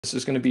This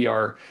is going to be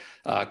our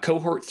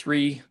cohort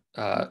 3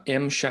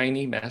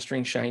 mshiny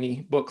mastering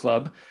shiny book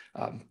club.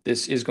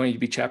 This is going to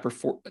be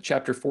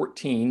chapter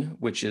 14,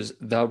 which is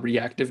the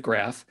reactive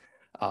graph.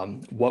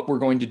 What we're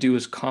going to do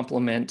is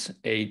complement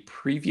a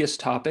previous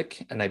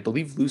topic, and I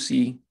believe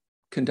Lucy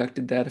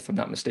conducted that, if I'm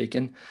not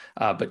mistaken.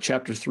 But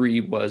chapter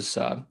 3 was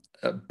a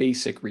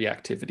basic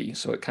reactivity.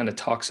 So it kind of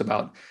talks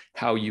about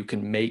how you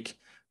can make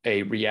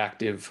a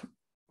reactive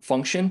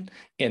function,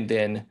 and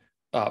then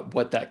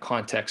what that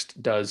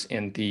context does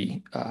in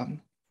the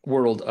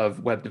world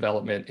of web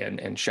development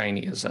and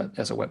Shiny as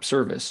a web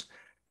service.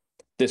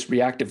 This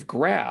reactive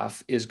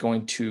graph is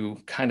going to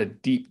kind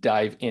of deep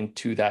dive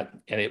into that,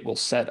 and it will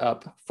set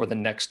up for the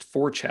next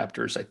 4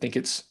 chapters. I think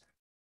it's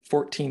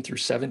 14 through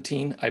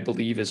 17, I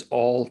believe, is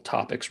all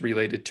topics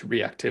related to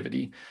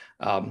reactivity.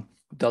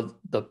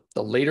 The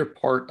later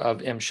part of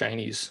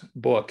mshiny's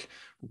book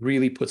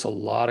really puts a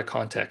lot of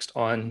context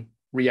on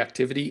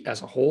reactivity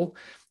as a whole.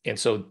 And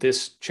so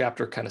this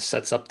chapter kind of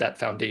sets up that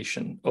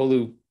foundation.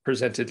 Olu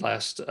presented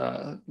last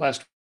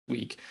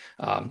week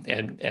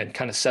and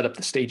kind of set up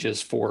the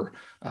stages for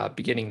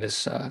beginning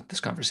this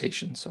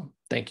conversation. So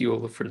thank you,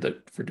 Olu,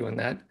 for doing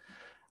that.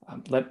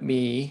 Let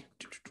me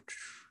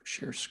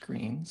share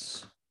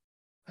screens.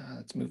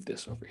 Let's move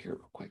this over here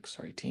real quick.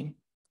 Sorry, team.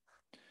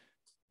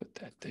 Put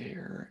that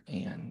there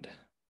and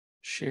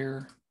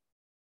share.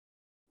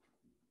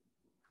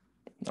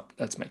 No,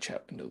 that's my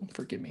chat window.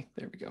 Forgive me.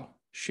 There we go.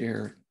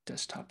 Share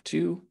desktop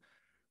 2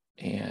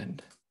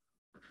 and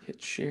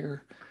hit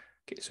share.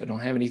 Okay, so I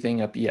don't have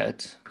anything up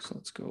yet. So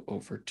let's go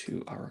over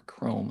to our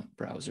Chrome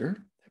browser.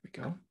 There we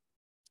go.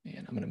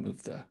 And I'm going to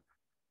move the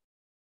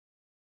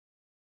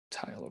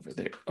tile over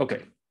there.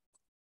 Okay.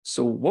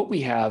 So what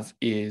we have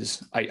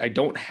is, I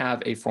don't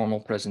have a formal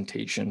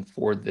presentation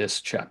for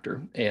this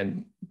chapter.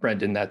 And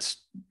Brendan, that's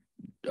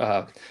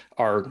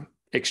our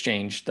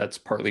exchange. That's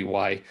partly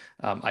why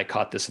I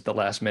caught this at the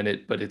last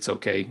minute, but it's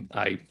okay.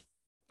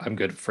 I'm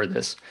good for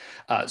this.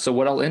 So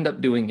what I'll end up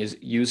doing is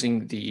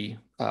using the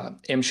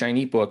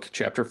mshiny book,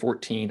 chapter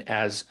 14,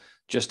 as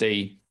just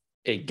a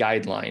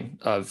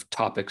guideline of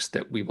topics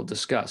that we will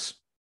discuss.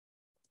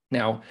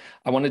 Now,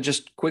 I want to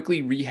just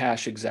quickly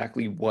rehash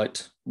exactly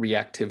what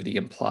reactivity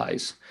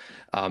implies.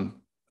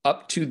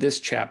 Up to this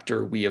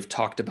chapter, we have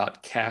talked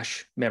about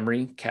cache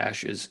memory.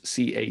 Cache is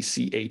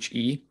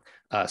C-A-C-H-E,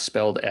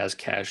 spelled as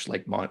cash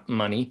like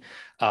money.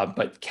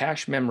 But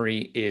cache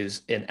memory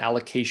is an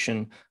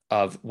allocation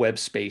of web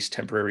space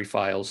temporary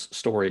files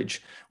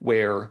storage,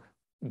 where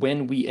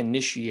when we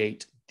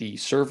initiate the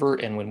server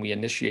and when we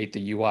initiate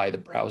the UI, the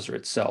browser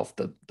itself,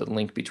 the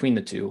link between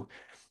the two,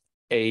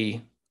 a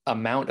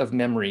amount of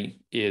memory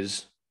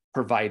is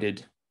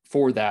provided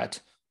for that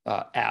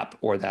app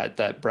or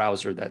that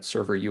browser, that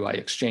server UI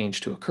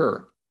exchange to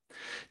occur.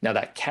 Now,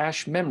 that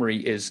cache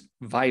memory is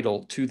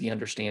vital to the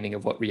understanding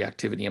of what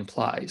reactivity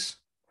implies.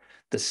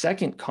 The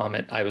second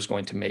comment I was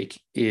going to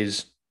make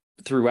is,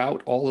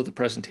 throughout all of the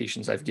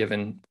presentations I've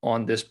given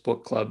on this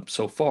book club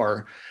so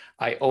far,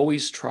 I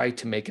always try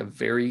to make a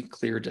very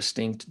clear,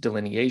 distinct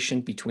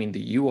delineation between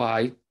the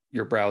UI,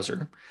 your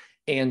browser,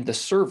 and the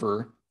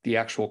server, the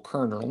actual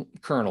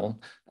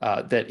kernel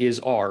that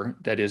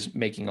is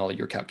making all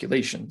your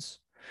calculations.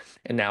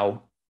 And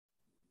now,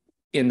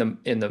 in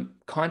the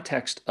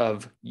context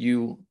of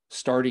you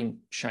starting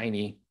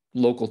Shiny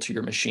local to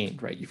your machine,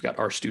 right? You've got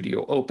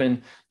RStudio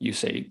open, you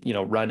say,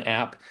 run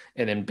app,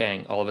 and then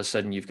bang, all of a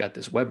sudden you've got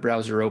this web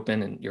browser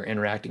open and you're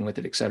interacting with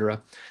it, et cetera.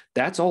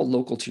 That's all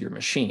local to your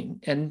machine.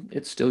 And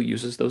it still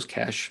uses those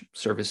cache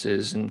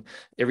services, and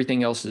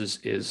everything else is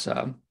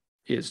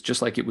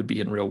just like it would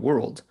be in real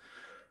world.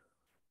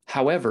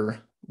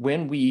 However,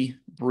 when we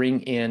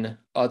bring in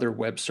other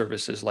web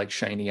services like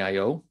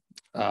Shiny.io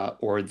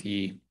or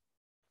the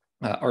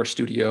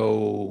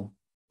RStudio,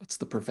 what's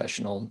the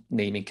professional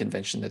naming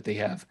convention that they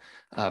have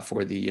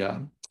for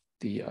the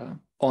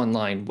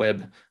online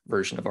web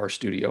version of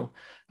RStudio?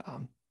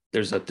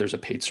 There's a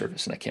paid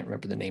service, and I can't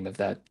remember the name of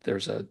that.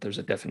 There's a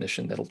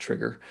definition that'll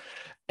trigger.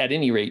 At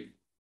any rate,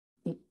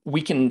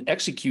 we can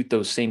execute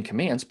those same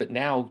commands, but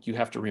now you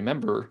have to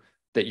remember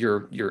that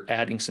you're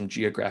adding some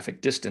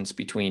geographic distance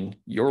between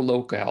your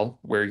locale,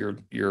 where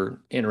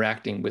you're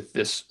interacting with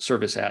this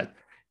service at,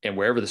 and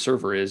wherever the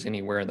server is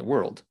anywhere in the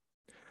world.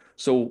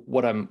 So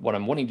what I'm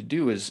wanting to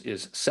do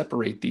is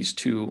separate these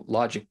two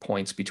logic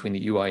points between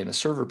the UI and the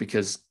server,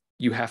 because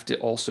you have to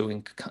also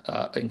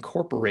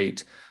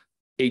incorporate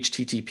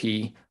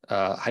HTTP,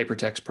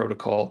 hypertext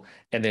protocol,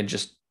 and then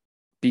just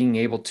being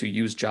able to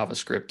use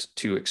JavaScript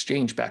to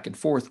exchange back and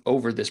forth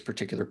over this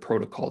particular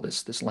protocol,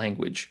 this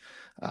language,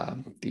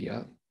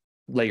 the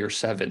layer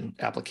 7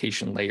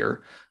 application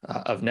layer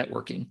of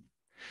networking.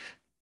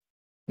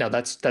 Now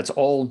that's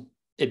all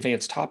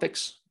advanced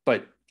topics,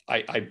 but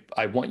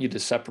I want you to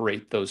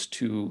separate those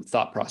two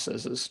thought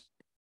processes.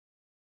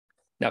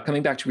 Now,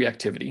 coming back to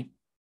reactivity,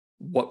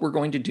 what we're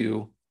going to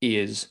do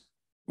is,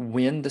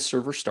 when the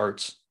server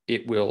starts,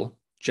 it will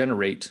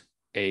generate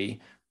a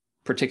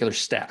particular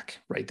stack,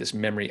 right? This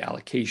memory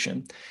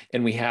allocation.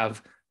 And we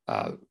have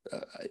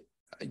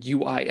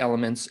UI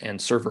elements and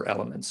server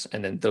elements,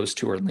 and then those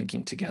two are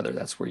linking together.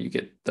 That's where you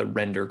get the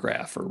render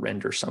graph or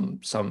render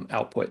some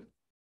output.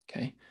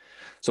 Okay,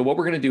 so what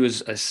we're going to do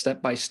is a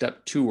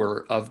step-by-step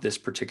tour of this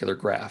particular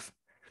graph,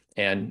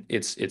 and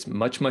it's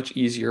much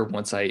easier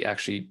once I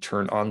actually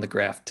turn on the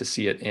graph to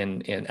see it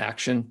in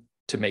action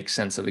to make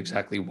sense of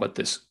exactly what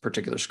this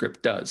particular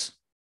script does.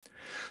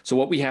 So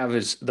what we have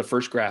is the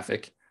first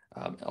graphic.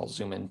 I'll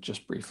zoom in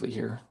just briefly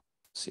here.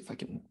 See if I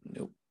can.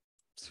 Nope.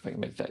 See if I can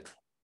make that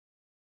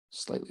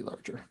slightly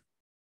larger.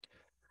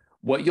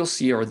 What you'll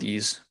see are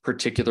these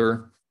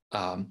particular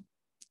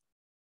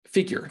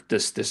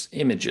this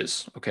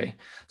images. Okay,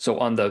 so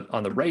on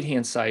the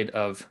right-hand side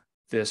of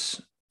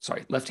this,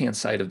 left-hand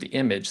side of the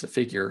image, the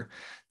figure,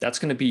 that's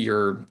going to be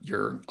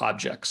your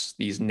objects,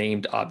 these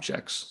named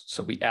objects.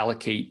 So we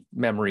allocate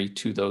memory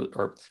to those,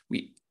 or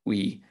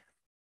we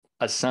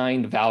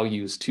assign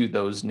values to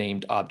those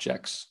named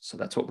objects. So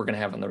that's what we're going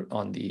to have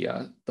on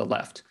the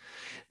left.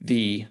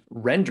 The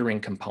rendering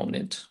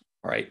component,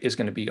 all right, is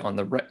going to be on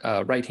the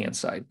right-hand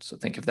side. So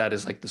think of that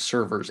as like the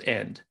server's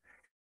end.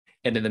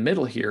 And in the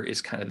middle here is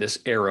kind of this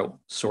arrow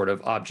sort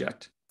of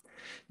object.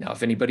 Now,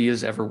 if anybody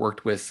has ever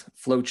worked with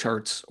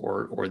flowcharts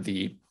or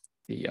the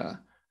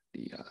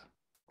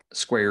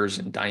squares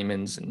and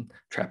diamonds and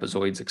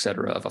trapezoids, et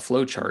cetera, of a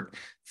flowchart,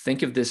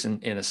 think of this in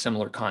a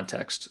similar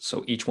context.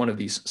 So each one of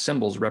these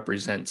symbols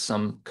represents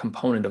some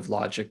component of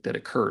logic that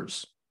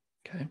occurs.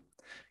 Okay,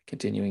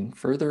 continuing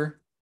further.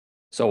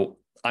 So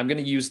I'm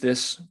going to use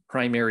this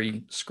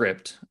primary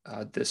script,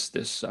 this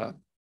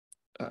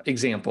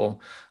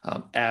example,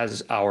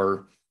 as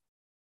our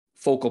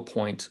focal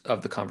point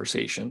of the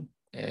conversation.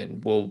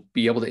 And we'll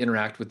be able to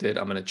interact with it.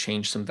 I'm going to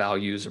change some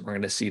values, and we're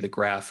going to see the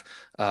graph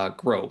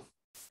grow.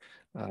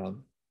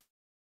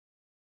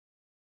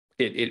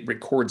 It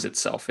records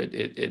itself.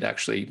 It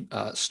actually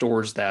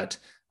stores that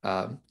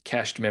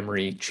cached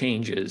memory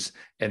changes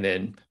and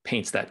then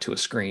paints that to a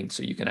screen,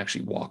 so you can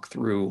actually walk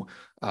through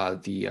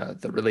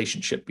the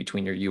relationship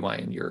between your UI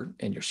and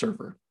your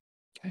server.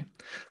 Okay,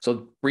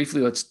 so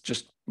briefly, let's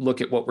just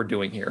look at what we're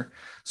doing here.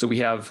 So we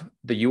have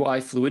the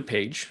UI fluid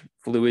page,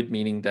 fluid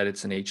meaning that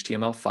it's an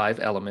HTML5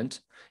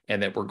 element,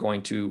 and that we're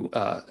going to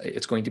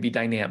it's going to be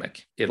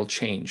dynamic. It'll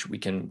change. We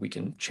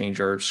can change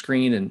our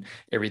screen, and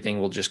everything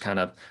will just kind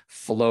of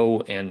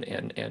flow and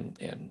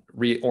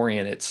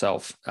reorient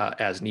itself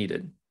as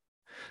needed.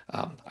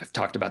 I've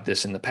talked about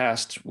this in the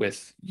past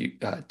with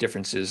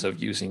differences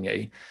of using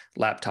a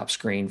laptop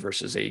screen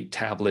versus a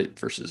tablet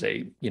versus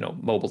a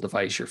mobile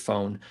device, your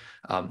phone.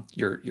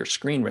 Your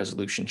screen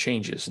resolution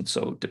changes, and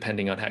so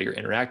depending on how you're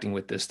interacting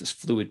with this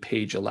fluid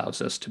page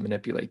allows us to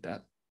manipulate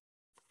that.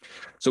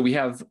 So we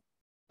have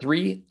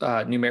three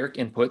numeric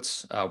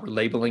inputs. We're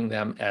labeling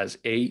them as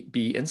A,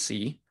 B, and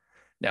C.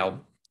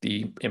 Now,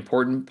 the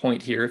important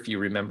point here, if you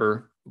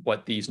remember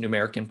what these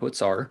numeric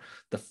inputs are,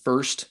 the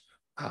first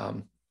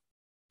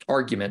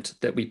argument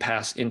that we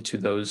pass into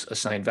those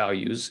assigned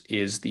values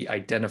is the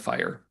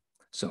identifier.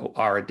 So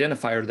our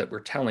identifier that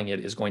we're telling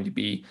it is going to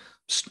be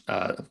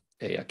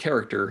a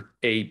character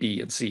A, B,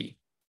 and C.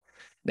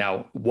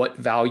 Now, what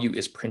value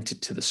is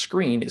printed to the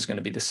screen is going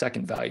to be the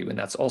second value, and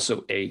that's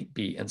also A,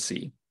 B, and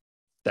C.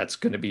 That's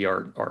going to be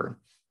our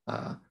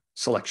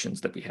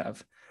selections that we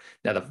have.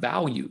 Now, the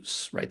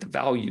values, right? The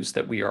values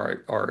that we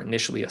are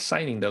initially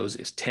assigning those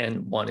is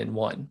 10, 1, and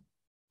 1.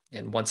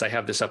 And once I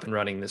have this up and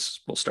running, this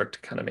will start to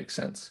kind of make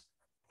sense.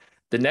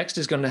 The next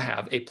is going to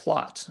have a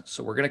plot.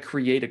 So we're going to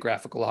create a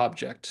graphical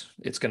object.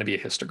 It's going to be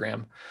a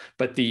histogram.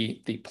 But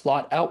the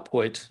plot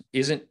output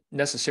isn't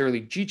necessarily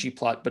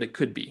ggplot, but it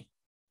could be.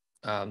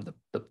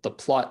 The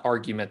plot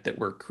argument that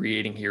we're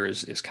creating here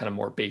is kind of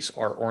more base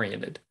R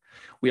oriented.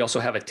 We also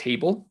have a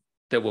table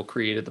that we'll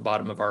create at the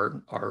bottom of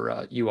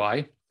our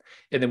UI.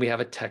 And then we have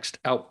a text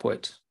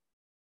output.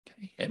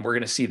 Okay. And we're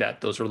going to see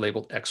that those are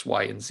labeled X,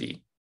 Y, and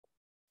Z.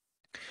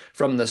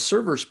 From the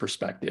server's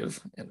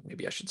perspective, and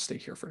maybe I should stay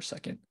here for a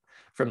second.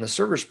 From the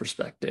server's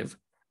perspective,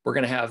 we're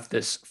going to have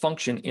this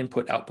function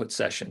input-output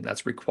session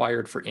that's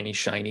required for any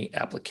Shiny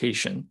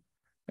application.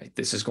 Right?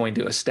 This is going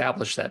to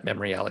establish that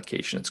memory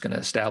allocation. It's going to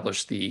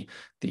establish the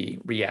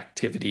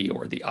reactivity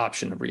or the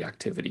option of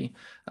reactivity.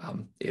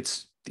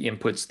 It's the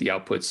inputs, the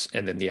outputs,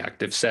 and then the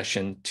active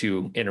session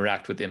to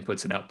interact with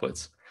inputs and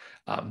outputs.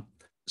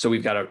 So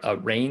we've got a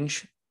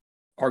range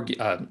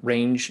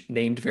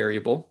named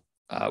variable.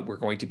 We're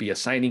going to be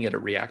assigning it a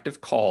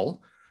reactive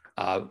call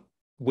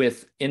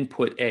with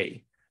input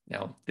A.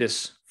 Now,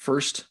 this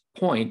first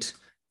point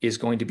is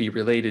going to be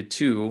related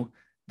to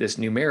this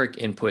numeric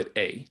input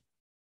A.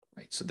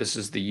 Right? So this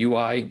is the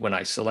UI. When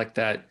I select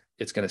that,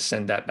 it's going to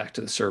send that back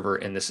to the server,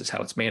 and this is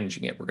how it's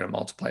managing it. We're going to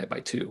multiply it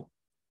by 2.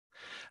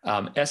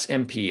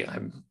 SMP,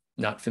 I'm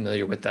not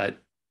familiar with that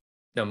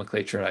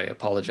nomenclature. I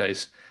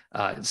apologize.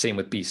 Same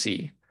with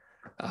BC.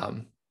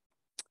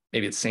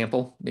 Maybe it's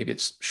sample. Maybe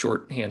it's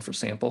shorthand for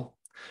sample.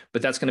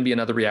 But that's going to be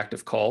another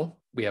reactive call.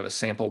 We have a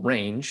sample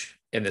range,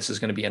 and this is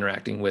going to be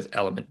interacting with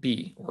element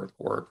B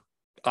or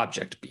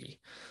object B.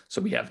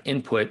 So we have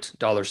input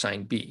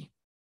 $B.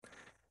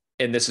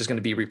 And this is going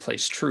to be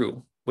replaced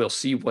true we'll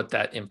see what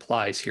that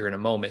implies here in a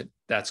moment.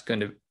 That's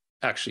going to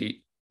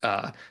actually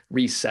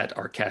reset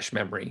our cache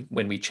memory.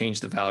 When we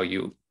change the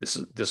value, this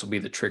will be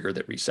the trigger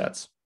that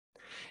resets.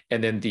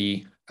 And then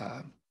the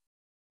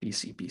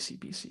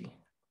BC.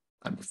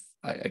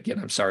 Again,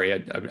 I'm sorry,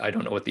 I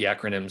don't know what the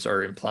acronyms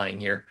are implying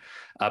here,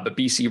 but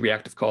BC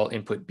reactive call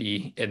input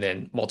B, and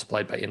then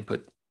multiplied by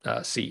input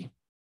C.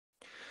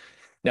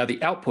 Now the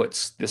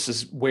outputs, this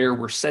is where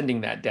we're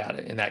sending that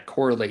data, and that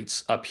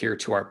correlates up here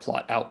to our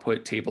plot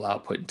output, table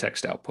output, and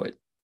text output.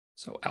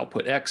 So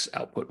output X,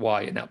 output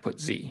Y, and output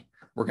Z.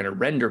 We're going to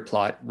render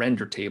plot,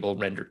 render table,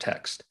 render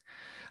text.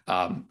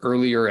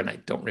 Earlier, and I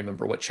don't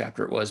remember what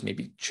chapter it was,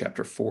 maybe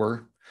chapter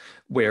 4,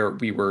 where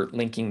we were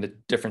linking the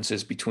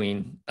differences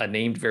between a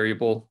named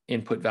variable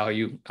input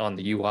value on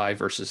the UI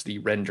versus the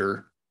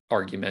render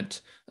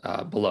argument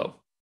below.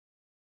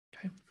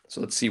 Okay, so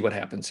let's see what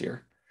happens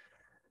here.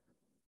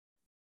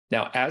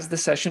 Now, as the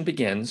session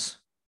begins,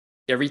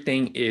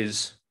 everything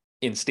is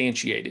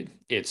instantiated.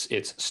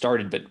 It's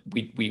started, but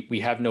we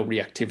have no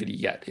reactivity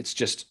yet. It's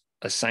just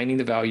assigning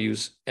the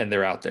values and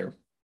they're out there,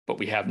 but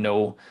we have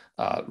no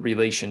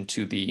relation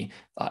to the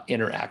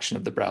interaction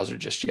of the browser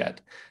just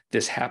yet.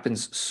 This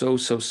happens so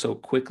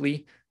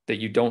quickly that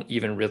you don't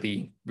even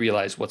really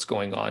realize what's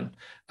going on.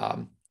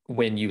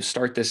 When you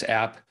start this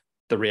app,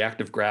 the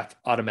reactive graph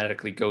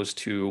automatically goes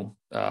to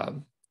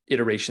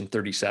iteration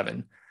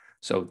 37.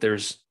 So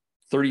there's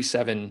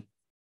 37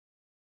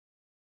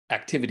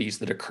 activities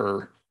that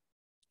occur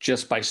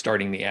just by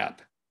starting the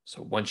app.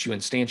 So once you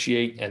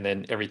instantiate and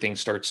then everything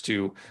starts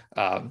to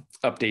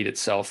update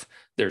itself,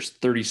 there's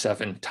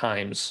 37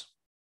 times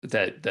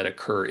that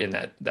occur in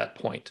that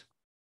point.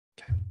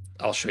 Okay.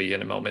 I'll show you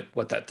in a moment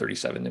what that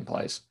 37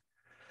 implies.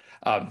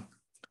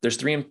 There's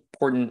 3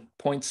 important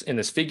points in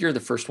this figure.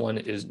 The first one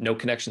is no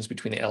connections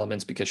between the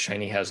elements because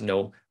Shiny has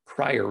no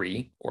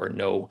priori or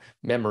no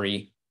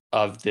memory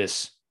of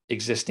this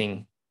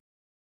existing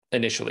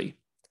initially.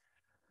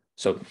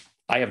 So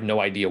I have no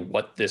idea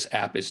what this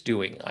app is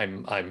doing.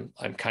 I'm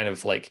kind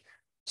of like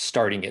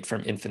starting it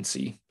from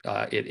infancy.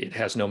 It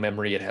has no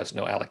memory, it has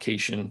no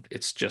allocation.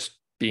 It's just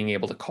being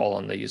able to call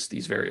on these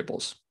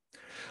variables.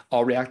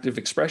 All reactive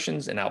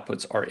expressions and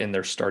outputs are in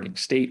their starting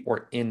state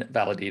or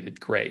invalidated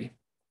gray.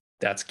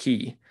 That's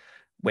key.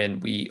 When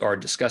we are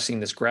discussing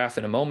this graph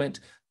in a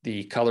moment,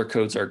 the color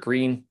codes are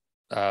green,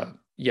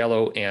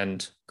 yellow,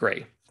 and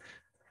gray.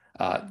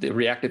 The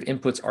reactive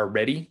inputs are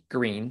ready,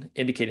 green,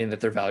 indicating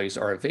that their values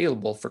are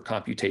available for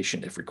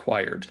computation if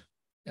required.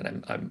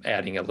 And I'm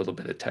adding a little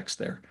bit of text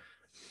there.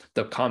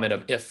 The comment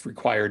of if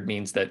required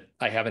means that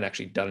I haven't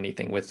actually done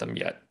anything with them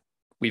yet.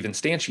 We've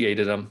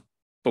instantiated them,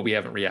 but we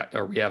haven't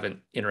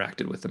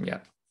interacted with them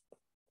yet.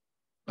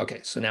 Okay,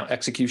 so now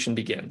execution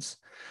begins.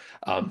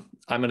 I'm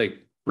going to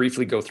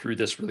briefly go through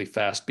this really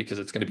fast because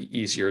it's going to be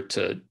easier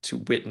to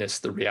witness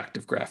the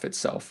reactive graph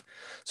itself.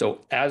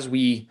 So as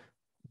we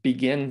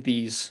begin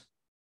these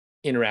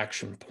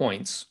interaction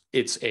points,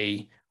 it's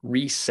a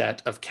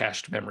reset of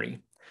cached memory.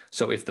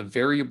 So if the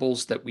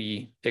variables that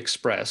we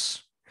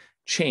express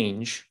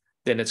change,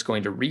 then it's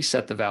going to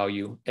reset the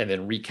value and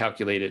then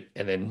recalculate it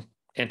and then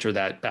enter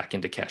that back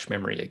into cache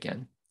memory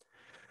again.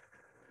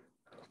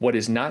 What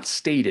is not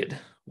stated,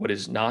 what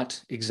is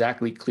not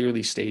exactly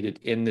clearly stated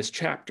in this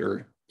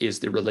chapter is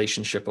the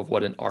relationship of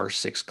what an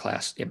R6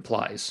 class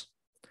implies.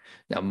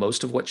 Now,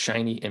 most of what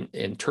Shiny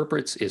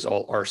interprets is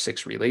all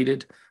R6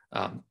 related.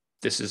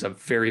 This is a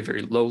very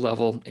low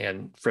level,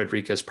 and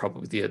Frederica is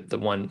probably the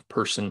one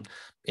person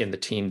in the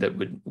team that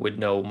would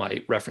know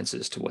my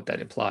references to what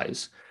that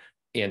implies.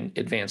 In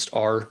advanced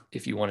R,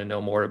 if you want to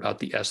know more about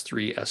the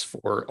S3,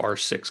 S4,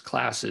 R6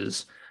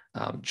 classes,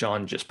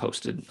 John just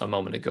posted a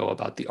moment ago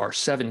about the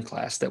R7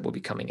 class that will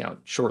be coming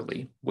out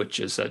shortly, which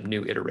is a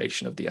new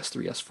iteration of the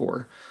S3,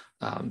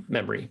 S4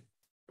 memory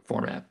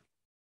format.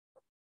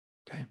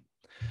 Okay.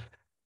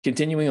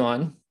 Continuing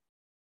on,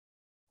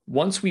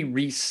 once we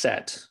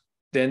reset,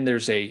 then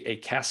there's a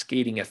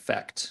cascading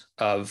effect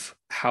of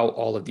how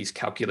all of these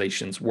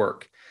calculations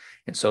work.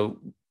 And so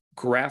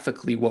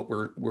graphically, what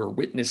we're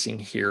witnessing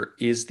here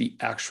is the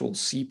actual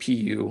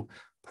CPU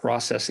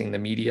processing the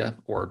media,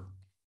 or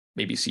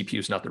maybe CPU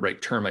is not the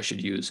right term I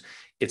should use.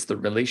 It's the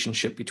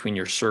relationship between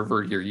your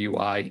server, your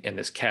UI, and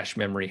this cache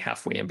memory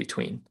halfway in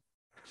between.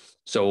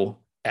 So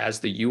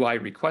as the UI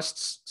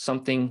requests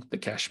something, the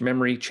cache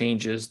memory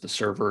changes, the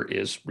server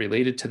is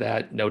related to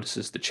that,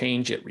 notices the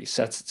change, it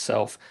resets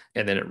itself,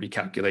 and then it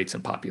recalculates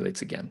and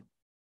populates again.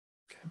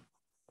 Okay.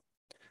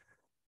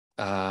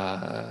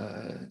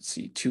 Let's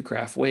see, 2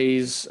 graph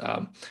ways.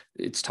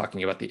 It's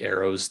talking about the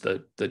arrows,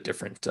 the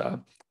different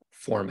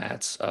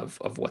formats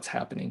of what's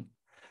happening.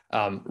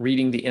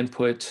 Reading the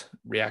input,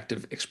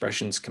 reactive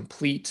expressions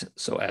complete.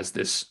 So as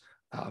this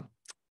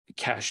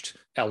cached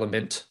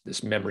element,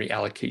 this memory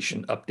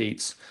allocation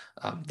updates,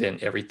 then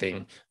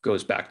everything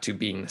goes back to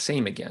being the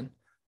same again.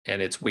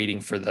 And it's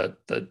waiting for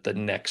the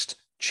next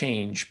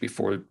change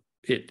before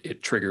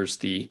it triggers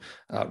the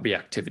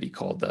reactivity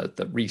called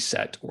the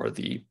reset, or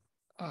the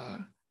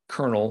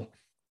kernel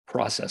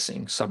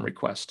processing some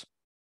request,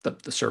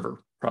 the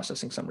server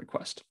processing some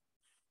request.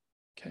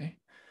 Okay.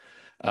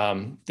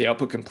 The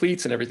output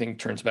completes and everything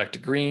turns back to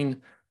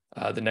green.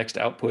 The next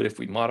output, if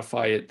we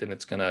modify it, then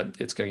it's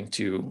going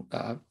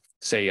to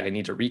say I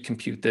need to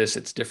recompute this.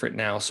 It's different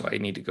now, so I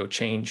need to go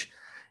change.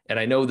 And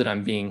I know that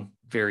I'm being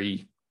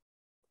very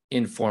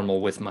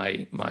informal with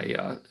my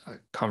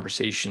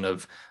conversation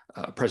of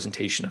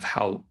presentation of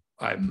how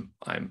I'm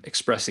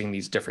expressing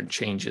these different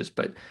changes.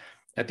 But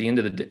at the end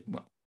of the day,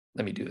 well,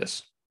 let me do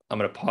this. I'm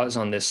going to pause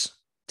on this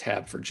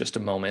tab for just a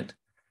moment.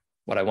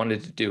 What I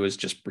wanted to do is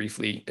just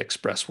briefly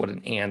express what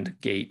an AND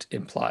gate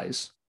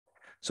implies.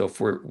 So if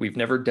we've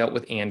never dealt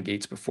with AND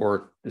gates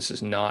before, this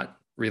is not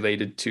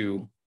related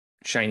to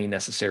Shiny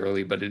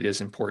necessarily, but it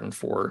is important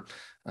for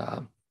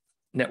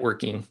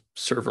networking,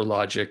 server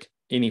logic,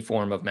 any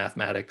form of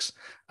mathematics,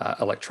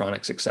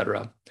 electronics,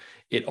 etc.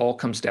 It all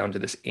comes down to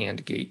this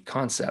AND gate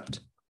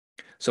concept.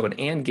 So an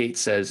AND gate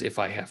says if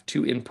I have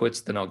two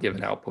inputs, then I'll give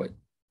an output.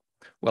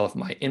 Well, if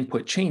my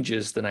input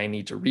changes, then I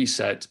need to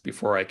reset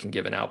before I can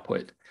give an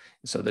output.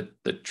 So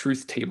the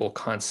truth table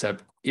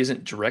concept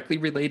isn't directly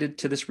related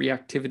to this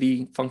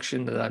reactivity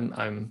function that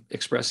I'm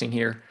expressing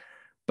here,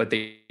 but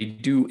they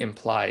do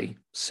imply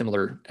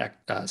similar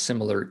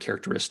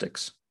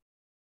characteristics.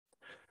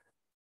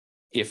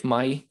 If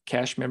my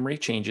cache memory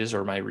changes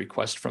or my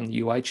request from the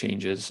UI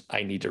changes,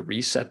 I need to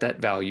reset that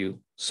value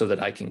so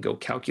that I can go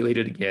calculate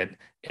it again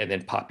and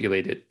then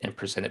populate it and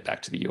present it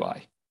back to the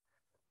UI.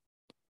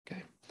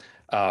 Okay.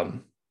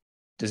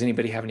 Does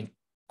anybody have any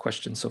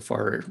questions so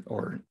far,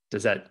 or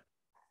does that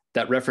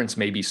reference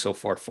may be so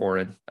far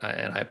foreign,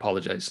 and I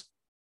apologize.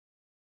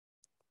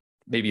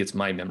 Maybe it's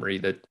my memory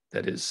that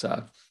is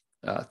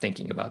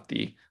thinking about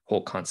the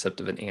whole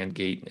concept of an AND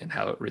gate and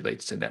how it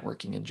relates to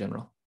networking in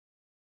general.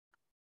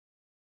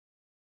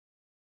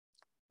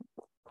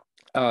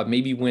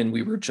 Maybe when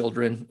we were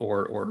children,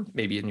 or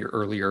maybe in your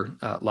earlier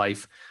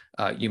life,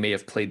 you may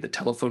have played the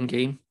telephone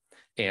game.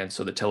 And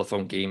so the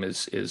telephone game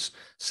is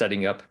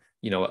setting up,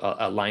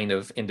 a line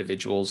of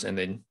individuals, and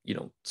then,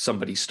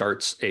 somebody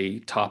starts a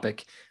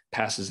topic,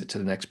 passes it to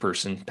the next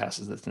person,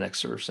 passes it to the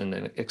next person,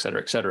 and et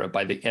cetera, et cetera.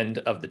 By the end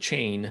of the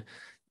chain,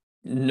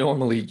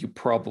 normally you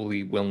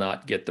probably will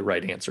not get the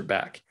right answer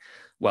back.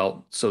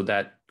 Well, so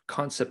that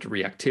concept of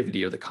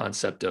reactivity, or the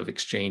concept of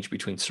exchange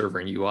between server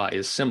and UI,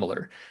 is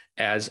similar.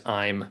 As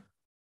I'm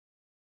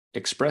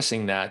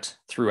expressing that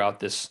throughout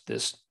this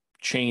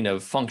chain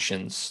of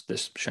functions,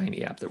 this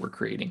Shiny app that we're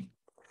creating,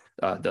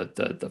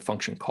 the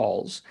function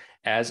calls,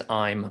 as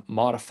I'm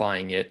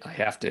modifying it, I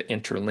have to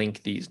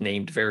interlink these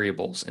named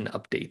variables and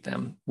update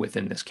them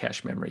within this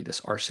cache memory, this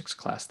R6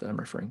 class that I'm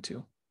referring to.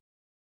 All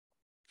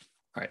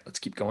right, let's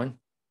keep going.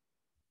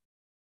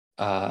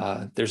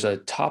 There's a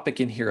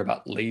topic in here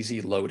about lazy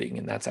loading,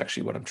 and that's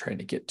actually what I'm trying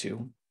to get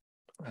to.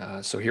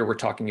 So here we're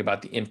talking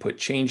about the input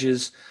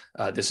changes.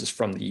 This is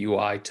from the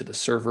UI to the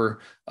server.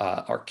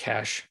 Our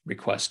cache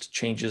request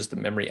changes. The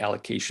memory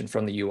allocation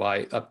from the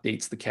UI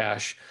updates the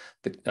cache.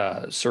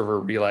 The server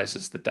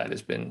realizes that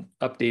has been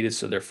updated,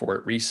 so therefore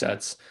it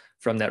resets.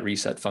 From that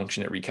reset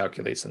function, it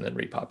recalculates and then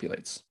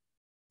repopulates.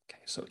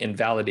 Okay, so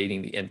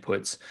invalidating the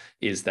inputs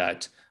is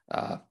that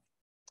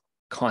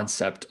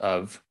concept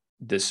of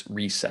this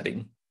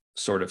resetting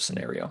sort of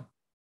scenario.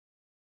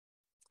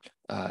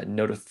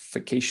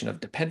 Notification of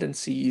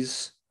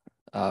dependencies,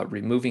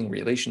 removing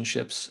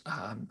relationships.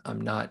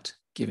 I'm not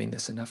giving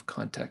this enough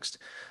context.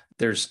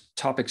 There's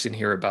topics in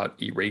here about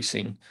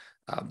erasing.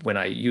 When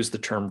I use the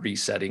term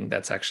resetting,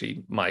 that's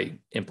actually my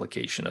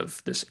implication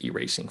of this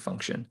erasing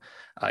function.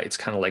 It's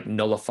kind of like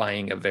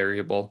nullifying a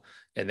variable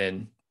and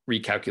then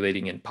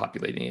recalculating and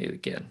populating it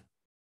again.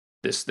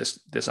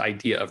 This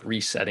idea of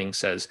resetting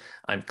says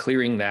I'm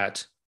clearing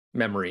that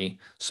memory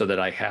so that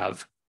I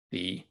have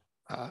the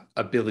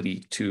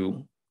ability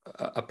to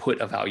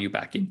put a value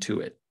back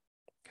into it.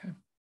 Okay.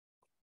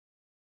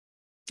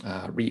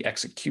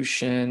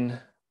 Re-execution.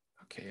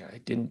 Okay, I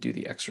didn't do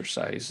the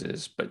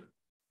exercises, but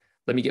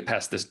let me get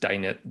past this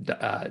dynamism.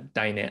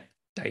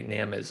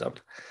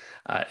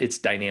 It's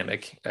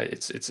dynamic.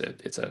 It's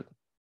a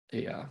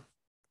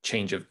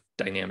change of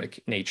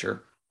dynamic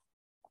nature.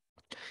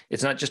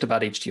 It's not just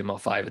about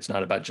HTML5. It's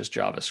not about just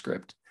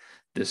JavaScript.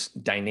 This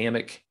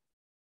dynamic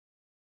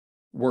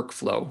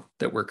workflow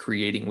that we're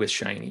creating with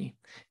Shiny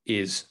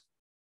is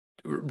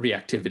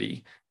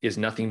reactivity, is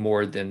nothing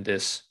more than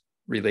this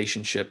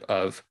relationship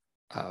of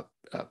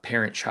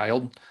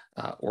parent-child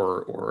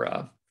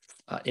or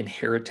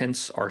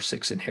inheritance,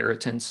 R6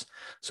 inheritance,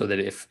 so that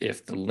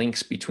if the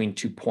links between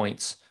 2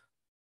 points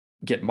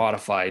get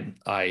modified,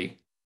 I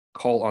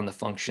call on the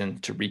function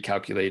to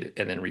recalculate it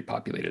and then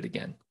repopulate it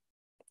again.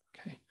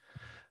 Okay,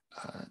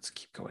 let's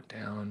keep going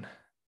down.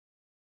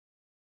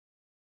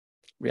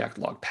 React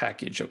log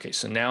package. Okay,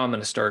 so now I'm going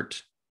to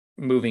start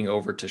moving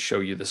over to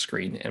show you the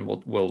screen, and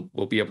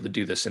we'll be able to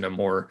do this in a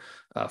more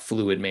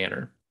fluid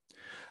manner.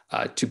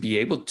 To be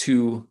able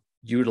to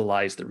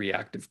utilize the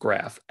reactive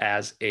graph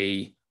as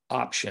a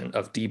option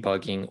of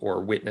debugging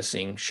or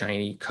witnessing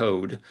Shiny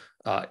code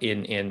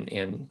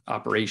in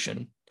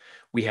operation,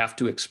 we have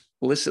to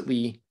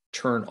explicitly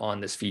turn on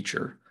this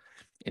feature.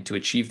 And to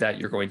achieve that,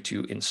 you're going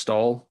to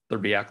install the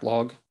React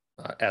log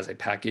as a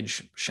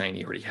package.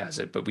 Shiny already has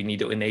it, but we need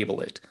to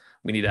enable it.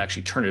 We need to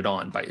actually turn it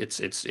on by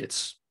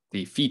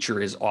the feature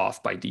is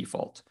off by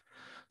default.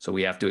 So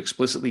we have to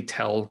explicitly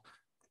tell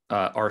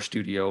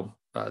RStudio,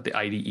 the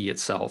IDE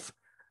itself,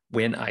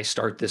 when I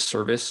start this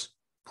service,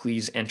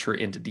 please enter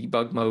into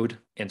debug mode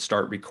and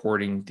start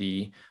recording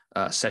the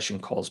session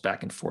calls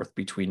back and forth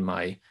between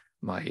my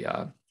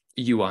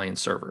UI and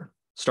server.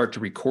 Start to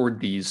record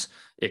these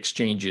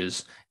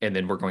exchanges, and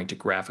then we're going to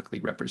graphically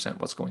represent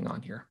what's going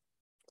on here.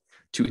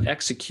 To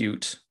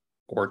execute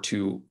or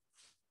to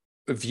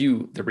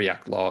view the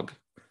React log,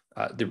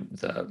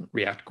 the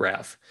React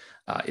graph,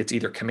 it's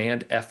either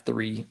Command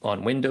F3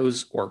 on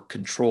Windows or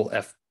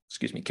Command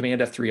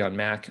F3 on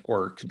Mac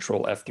or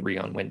Control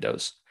F3 on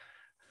Windows.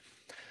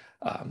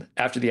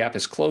 After the app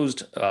is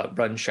closed,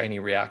 run Shiny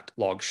React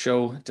log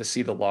show to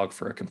see the log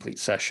for a complete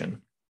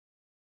session.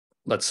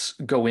 Let's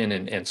go in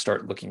and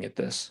start looking at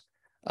this.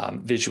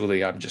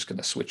 Visually, I'm just going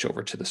to switch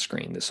over to the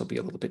screen. This will be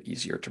a little bit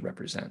easier to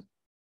represent.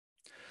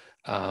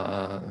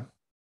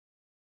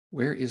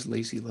 Where is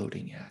lazy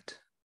loading at?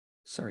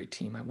 Sorry,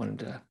 team.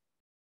 I'm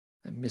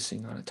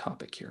missing on a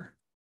topic here.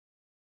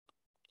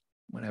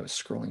 When I was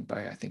scrolling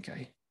by, I think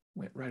I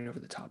went right over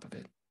the top of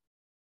it.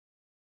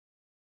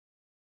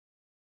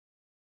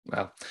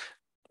 Well,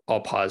 I'll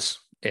pause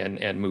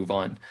and move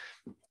on.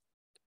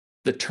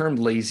 The term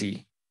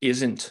lazy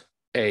isn't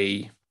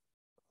in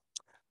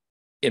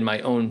my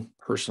own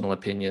personal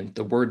opinion,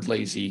 the word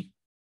lazy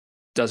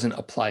doesn't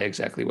apply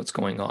exactly what's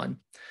going on.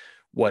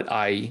 What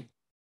I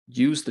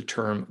use the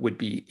term would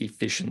be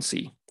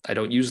efficiency. I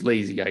don't use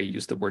lazy, I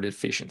use the word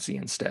efficiency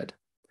instead.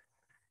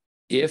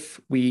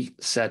 If we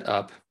set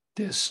up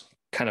this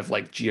kind of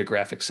like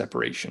geographic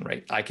separation,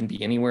 right? I can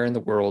be anywhere in the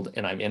world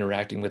and I'm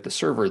interacting with the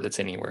server that's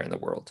anywhere in the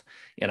world.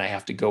 And I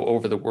have to go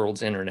over the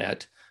world's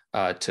internet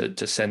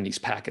to send these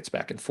packets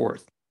back and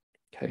forth,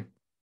 okay?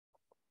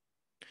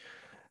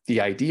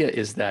 The idea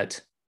is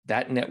that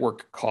that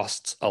network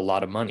costs a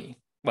lot of money.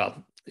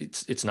 Well,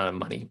 it's not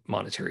a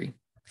monetary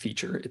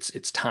feature,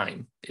 it's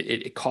time.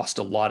 It costs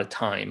a lot of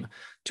time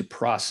to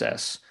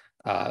process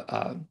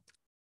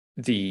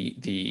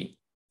the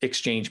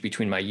exchange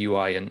between my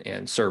UI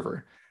and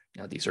server.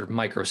 Now, these are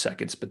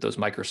microseconds, but those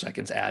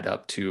microseconds add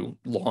up to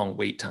long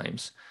wait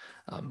times.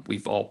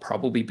 We've all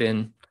probably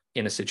been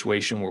in a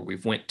situation where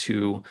we've went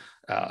to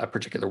a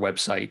particular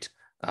website,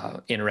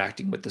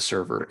 interacting with the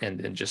server, and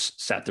then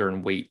just sat there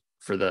and wait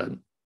for the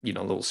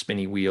little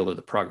spinny wheel or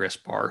the progress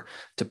bar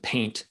to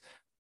paint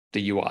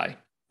the UI.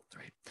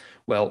 Right?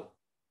 Well,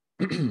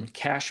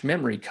 cache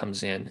memory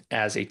comes in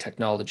as a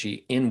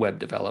technology in web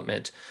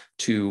development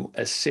to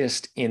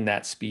assist in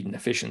that speed and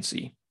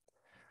efficiency.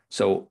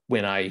 So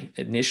when I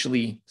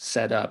initially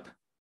set up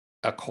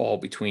a call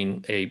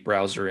between a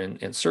browser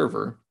and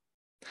server,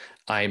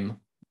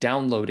 I'm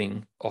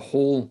downloading a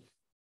whole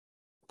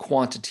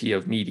quantity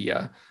of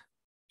media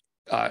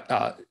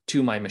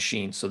to my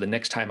machine. So the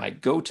next time I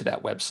go to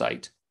that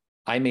website,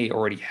 I may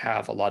already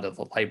have a lot of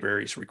the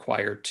libraries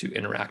required to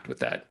interact with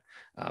that.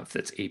 If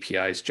that's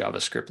APIs,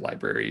 JavaScript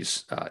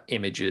libraries,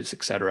 images,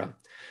 etc.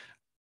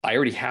 I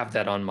already have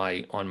that on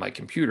my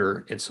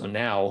computer. And so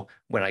now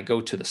when I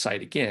go to the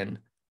site again,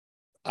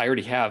 I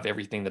already have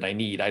everything that I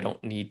need. I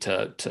don't need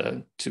to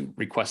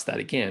request that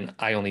again.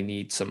 I only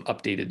need some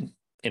updated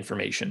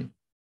information.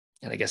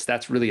 And I guess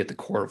that's really at the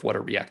core of what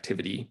a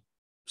reactivity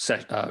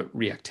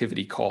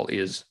call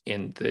is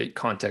in the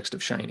context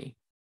of Shiny.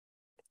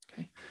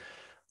 Okay,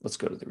 let's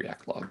go to the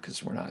React log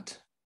because we're not.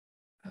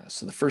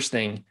 So the first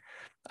thing,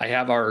 I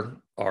have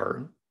our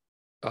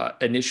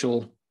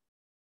initial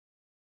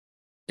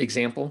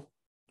example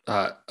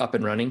up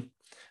and running.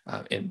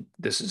 And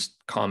this is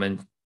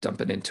common. Dump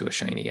it into a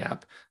Shiny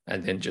app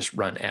and then just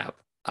run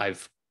app.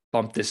 I've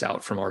bumped this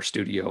out from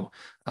RStudio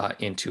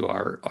into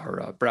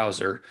our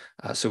browser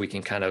so we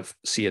can kind of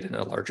see it in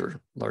a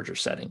larger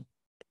setting.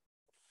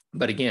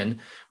 But again,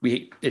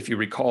 if you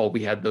recall,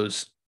 we had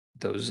those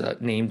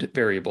named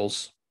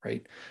variables,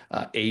 right?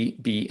 A,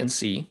 B, and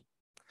C,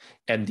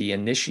 and the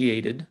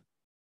initiated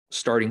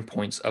starting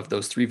points of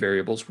those three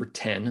variables were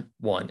 10,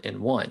 1, and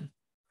 1.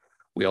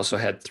 We also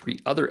had three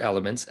other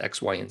elements,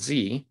 X, Y, and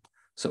Z.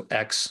 So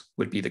X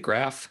would be the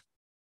graph,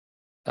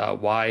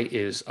 Y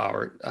is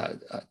our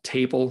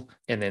table,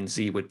 and then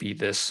Z would be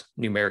this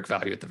numeric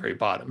value at the very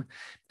bottom.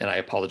 And I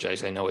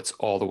apologize, I know it's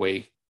all the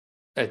way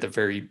at the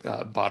very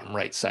bottom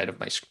right side of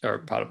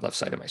bottom left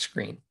side of my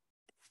screen.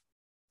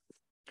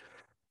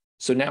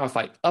 So now if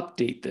I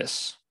update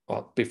this,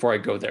 well, before I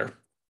go there,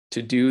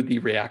 to do the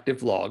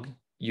reactive log,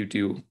 you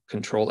do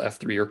Control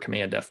F3 or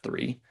Command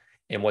F3.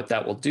 And what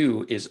that will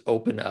do is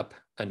open up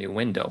a new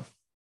window.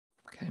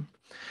 Okay.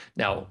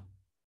 Now,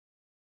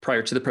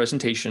 prior to the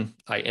presentation,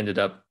 I ended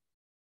up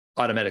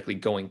automatically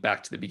going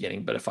back to the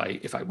beginning. But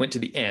if I went to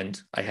the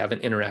end, I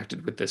haven't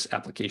interacted with this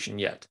application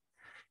yet.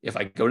 If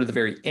I go to the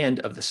very end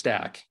of the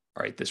stack,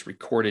 all right, this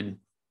recorded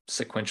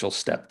sequential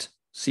stepped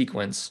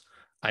sequence,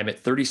 I'm at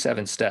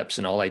 37 steps,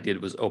 and all I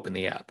did was open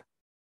the app.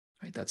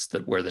 Right, that's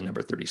where the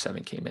number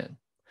 37 came in.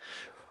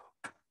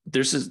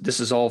 this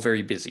is all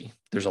very busy.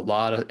 There's a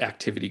lot of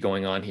activity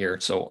going on here.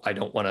 So I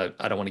don't want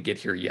to get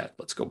here yet.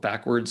 Let's go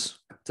backwards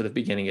to the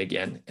beginning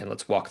again, and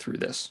let's walk through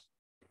this.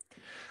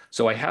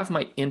 So I have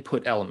my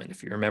input element.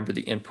 If you remember,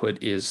 the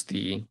input is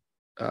the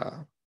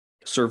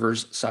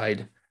server's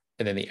side,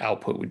 and then the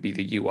output would be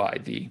the UI,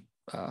 the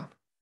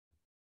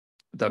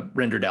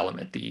rendered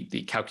element,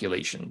 the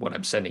calculation, what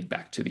I'm sending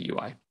back to the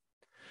UI.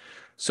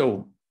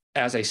 So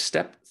as I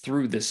step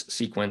through this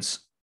sequence,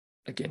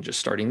 again, just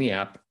starting the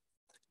app,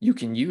 you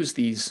can use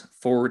these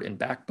forward and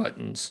back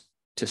buttons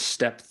to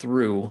step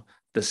through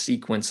the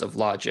sequence of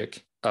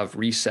logic of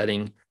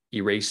resetting,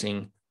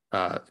 erasing,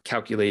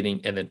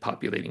 calculating, and then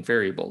populating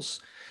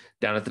variables.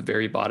 Down at the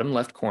very bottom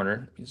left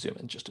corner, let me zoom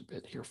in just a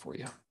bit here for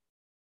you.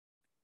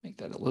 Make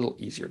that a little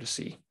easier to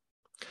see.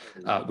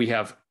 We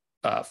have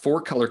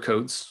 4 color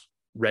codes.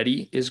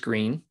 Ready is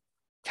green,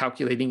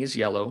 calculating is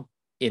yellow,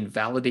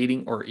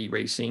 invalidating or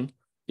erasing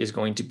is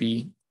going to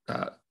be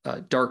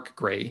dark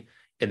gray,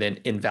 and then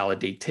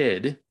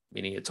invalidated,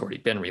 meaning it's already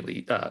been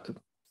released, the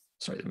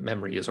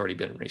memory has already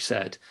been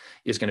reset,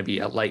 is going to be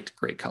a light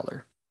gray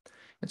color.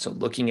 And so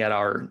looking at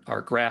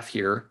our graph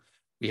here,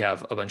 we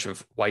have a bunch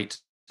of white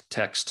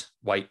text,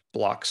 white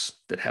blocks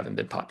that haven't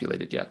been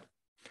populated yet.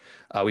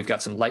 We've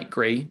got some light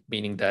gray,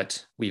 meaning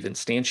that we've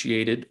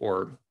instantiated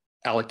or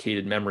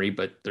allocated memory,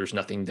 but there's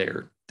nothing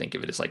there. Think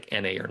of it as like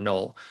NA or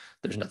null.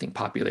 There's nothing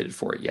populated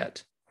for it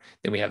yet.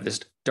 Then we have this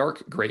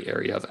dark gray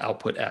area of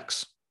output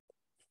X.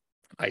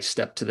 I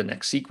step to the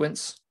next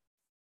sequence,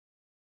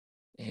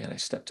 and I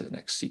step to the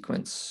next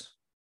sequence.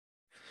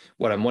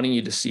 What I'm wanting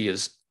you to see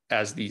is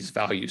as these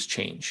values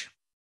change.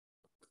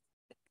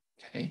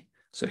 Okay,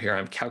 so here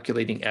I'm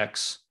calculating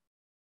X.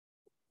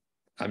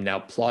 I'm now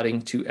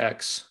plotting to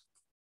X.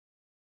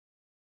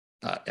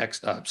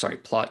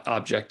 Plot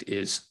object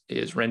is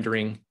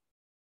rendering.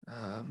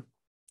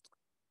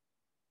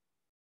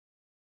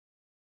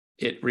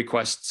 It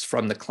requests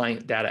from the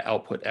client data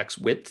output X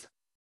width.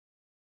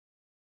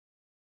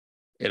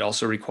 It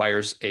also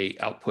requires a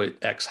output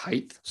X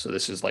height. So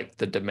this is like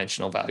the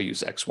dimensional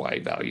values, X, Y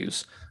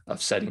values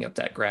of setting up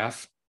that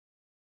graph.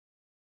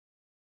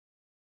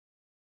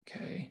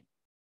 Okay.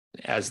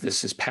 As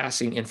this is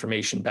passing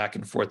information back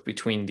and forth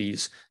between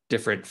these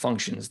different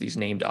functions, these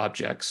named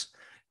objects,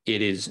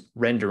 it is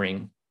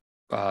rendering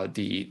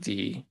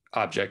the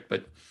object,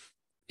 but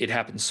it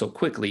happens so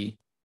quickly,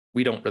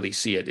 we don't really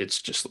see it.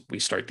 It's just we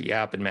start the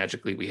app and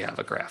magically we have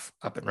a graph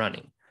up and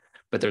running.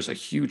 But there's a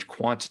huge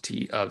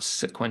quantity of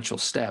sequential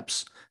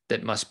steps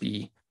that must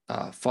be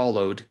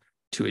followed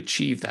to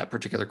achieve that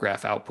particular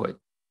graph output.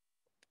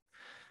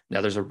 Now,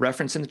 there's a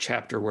reference in the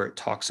chapter where it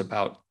talks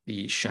about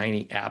the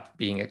Shiny app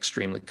being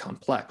extremely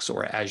complex,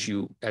 or as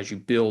you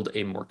build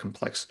a more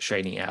complex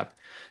Shiny app,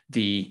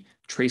 the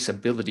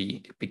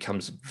traceability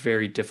becomes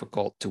very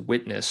difficult to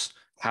witness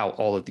how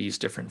all of these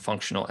different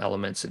functional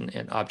elements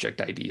and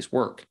object IDs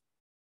work.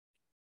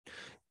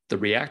 The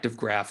reactive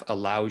graph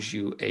allows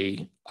you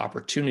an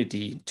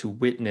opportunity to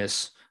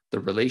witness the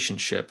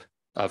relationship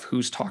of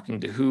who's talking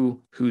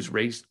to who's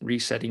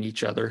resetting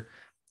each other.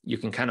 You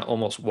can kind of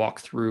almost walk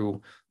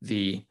through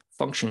the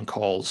function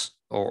calls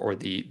or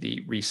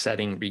the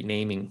resetting,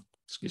 renaming,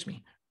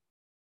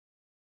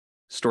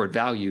 stored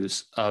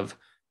values of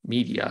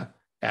media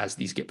as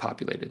these get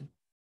populated.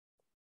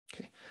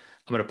 Okay,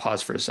 I'm going to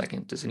pause for a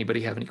second. Does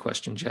anybody have any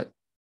questions yet?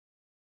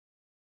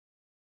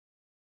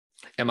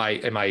 Am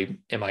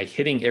I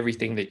hitting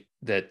everything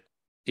that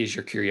is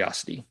your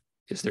curiosity?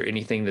 Is there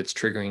anything that's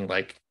triggering,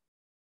 like,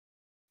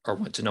 or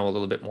want to know a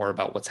little bit more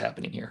about what's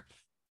happening here?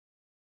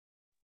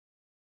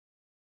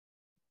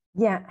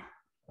 Yeah.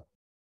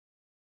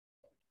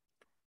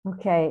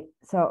 Okay,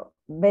 so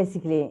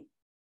basically,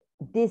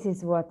 this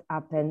is what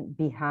happened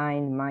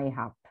behind my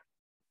app.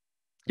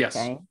 Yes.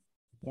 Okay.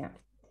 Yeah.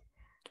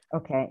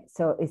 Okay,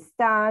 so it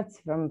starts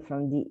from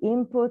the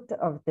input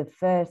of the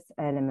first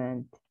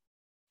element,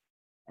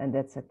 and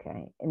that's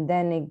okay. And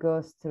then it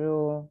goes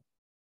through,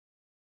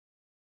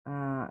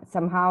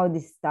 somehow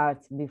this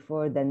starts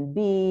before then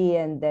B,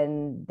 and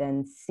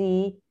then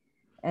C,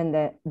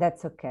 and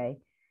that's okay.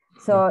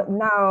 So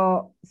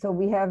now, so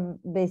we have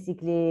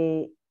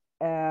basically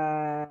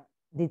the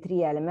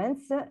 3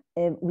 elements.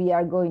 We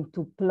are going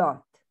to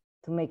plot,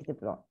 to make the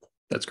plot.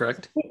 That's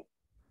correct.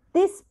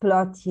 This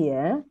plot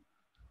here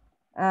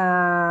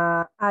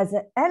has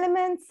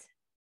elements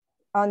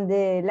on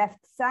the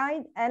left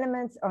side,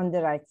 elements on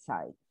the right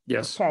side.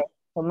 Yes. Okay.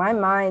 So my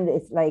mind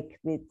is like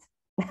with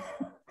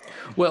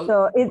well,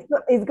 so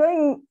it's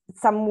going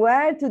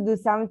somewhere to do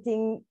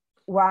something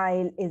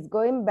while it's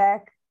going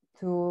back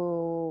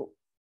to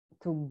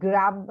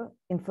grab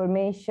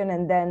information,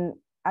 and then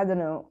I don't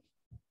know.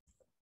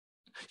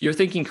 You're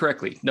thinking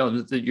correctly.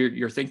 No,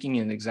 you're thinking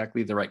in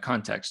exactly the right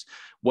context.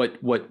 What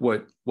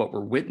we're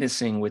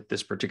witnessing with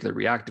this particular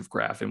reactive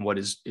graph, and what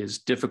is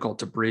difficult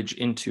to bridge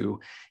into,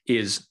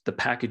 is the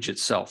package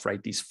itself,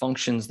 right? These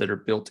functions that are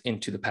built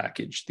into the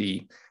package,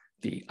 the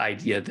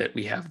idea that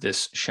we have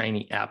this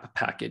Shiny app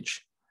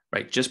package,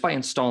 right? Just by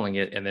installing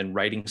it and then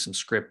writing some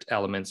script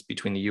elements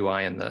between the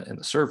UI and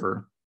the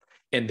server,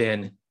 and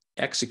then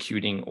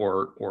executing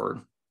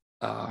or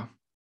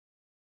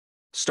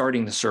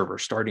starting the server,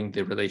 starting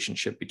the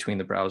relationship between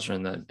the browser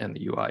and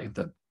the UI,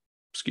 the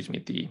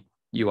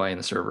UI and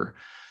the server.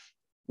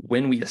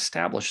 When we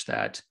establish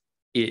that,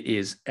 it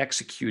is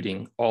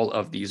executing all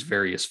of these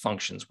various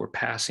functions. We're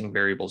passing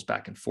variables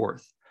back and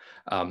forth.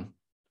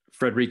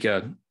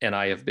 Frederica and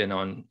I have been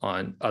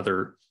on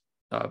other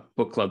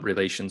book club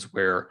relations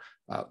where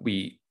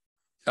we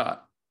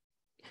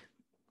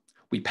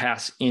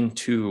pass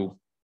into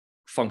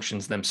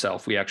functions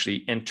themselves. We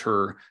actually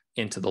enter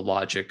into the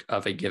logic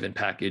of a given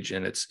package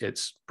and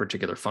its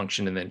particular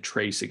function, and then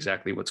trace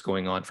exactly what's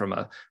going on from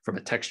a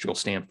textual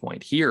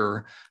standpoint.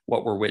 Here,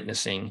 what we're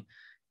witnessing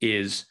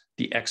is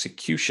the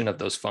execution of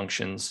those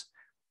functions,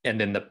 and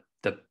then the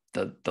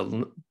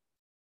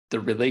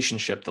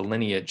relationship, the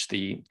lineage,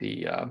 the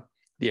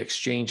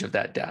exchange of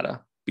that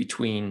data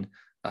between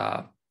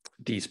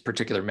these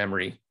particular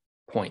memory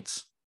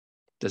points.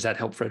 Does that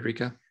help,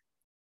 Frederica?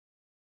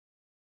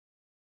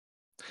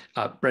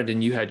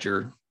 Brendan, you had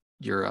your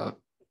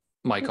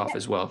mic off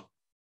as well.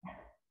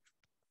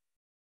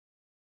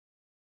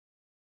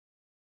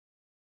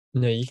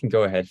 No, you can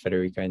go ahead,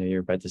 Federica. I know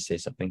you're about to say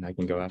something. I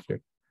can go after.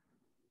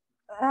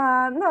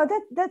 No,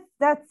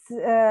 that's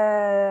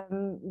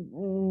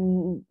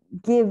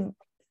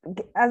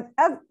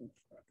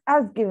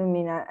has given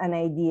me an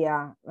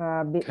idea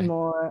a bit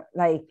more,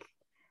 like,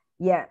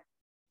 yeah.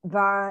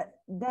 But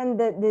then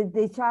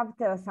the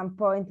chapter at some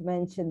point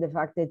mentioned the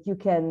fact that you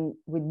can,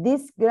 with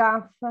this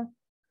graph,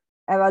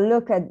 have a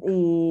look at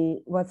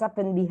what's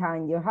happened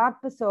behind your app.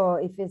 So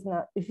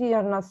if you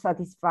are not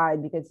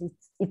satisfied because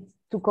it's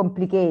too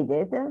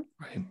complicated,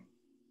 right,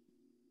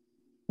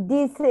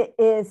 this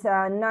is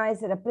a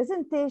nice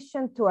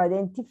representation to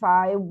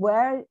identify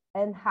where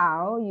and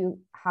how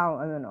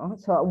I don't know.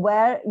 So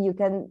where you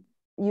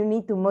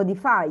need to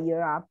modify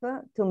your app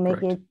to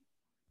make it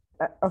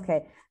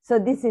okay. So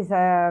this is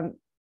a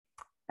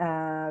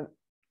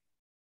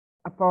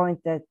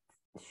point that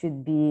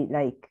should be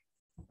like,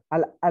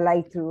 I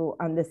like to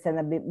understand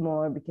a bit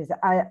more, because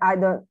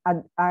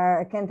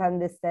I can't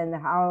understand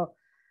how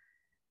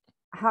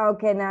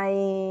can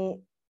I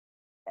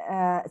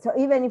so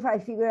even if I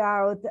figure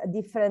out a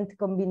different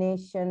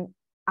combination,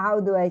 how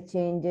do I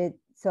change it?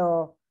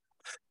 So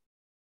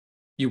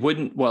you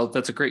wouldn't, well,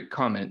 that's a great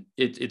comment.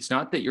 It's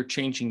not that you're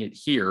changing it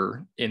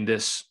here in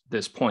this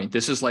point.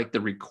 This is like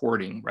the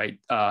recording, right?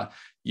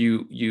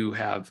 You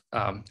have,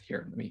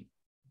 here,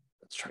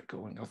 let's try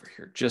going over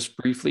here. Just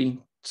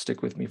briefly,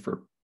 stick with me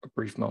for a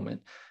brief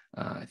moment.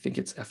 I think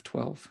it's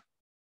F12.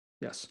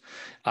 Yes.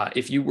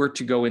 If you were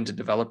to go into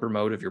developer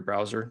mode of your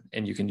browser,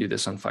 and you can do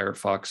this on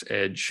Firefox,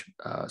 Edge,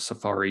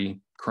 Safari,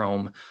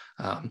 Chrome,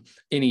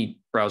 any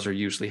browser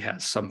usually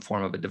has some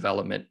form of a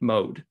development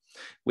mode.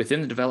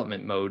 Within the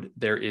development mode,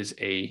 there is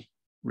a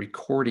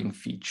recording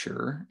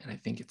feature, and I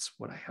think it's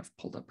what I have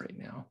pulled up right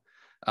now.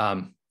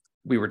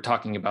 We were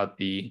talking about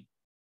the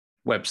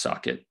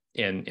WebSocket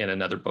in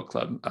another book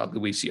club.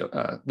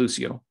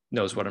 Lucio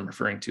knows what I'm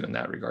referring to in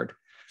that regard.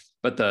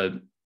 But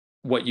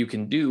what you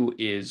can do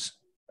is,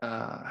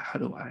 how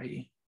do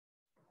I,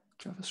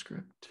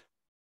 JavaScript?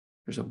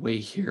 There's a way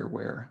here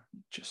where,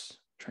 just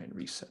try and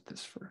reset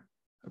this for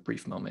a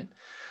brief moment.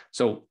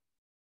 So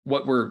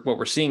what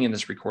we're seeing in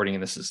this recording,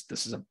 and this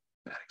is a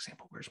bad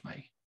example.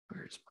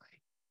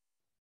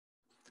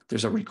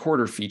 There's a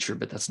recorder feature,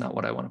 but that's not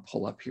what I want to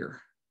pull up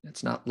here.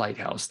 It's not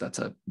Lighthouse. That's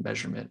a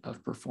measurement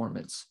of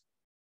performance.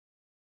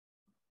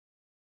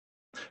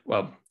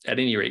 Well, at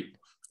any rate,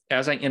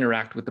 as I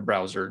interact with the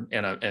browser,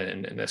 and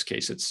in this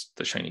case, it's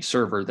the Shiny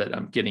server that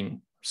I'm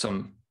getting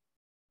some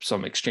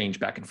exchange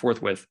back and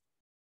forth with,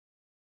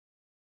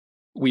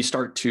 we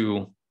start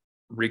to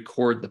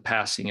record the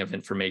passing of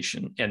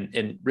information.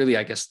 And really,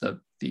 I guess the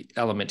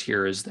element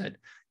here is that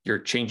you're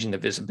changing the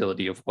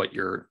visibility of what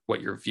you're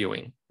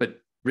viewing,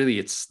 but really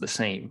it's the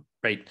same,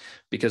 right?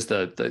 Because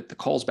the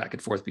calls back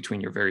and forth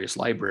between your various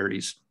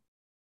libraries,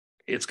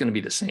 it's going to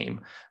be the same.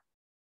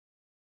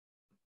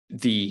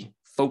 The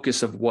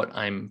focus of what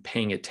I'm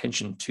paying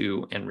attention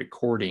to and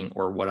recording,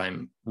 or what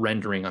I'm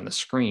rendering on the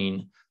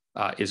screen,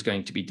 is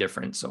going to be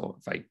different. So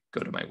if I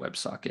go to my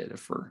WebSocket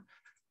for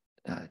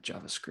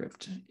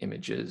JavaScript,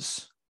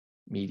 images,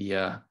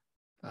 media,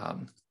 I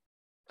don't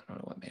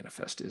know what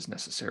manifest is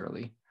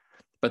necessarily,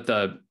 but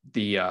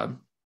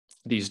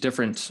these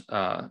different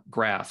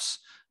graphs,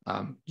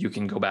 you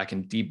can go back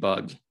and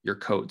debug your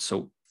code.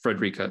 So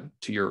Frederica,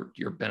 to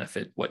your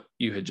benefit, what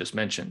you had just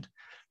mentioned,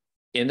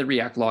 in the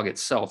React log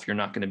itself, you're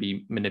not going to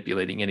be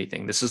manipulating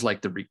anything. This is like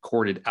the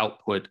recorded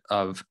output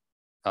of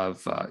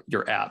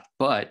your app.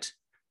 But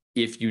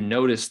if you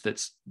notice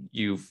that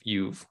you're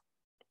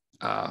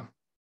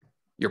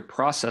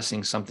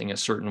processing something a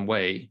certain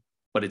way,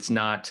 but it's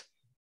not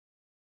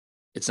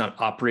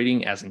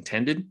operating as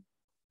intended,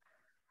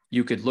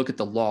 you could look at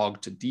the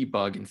log to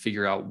debug and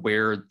figure out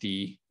where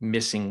the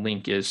missing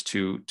link is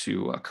to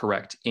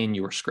correct in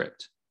your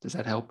script. Does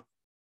that help?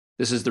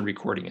 This is the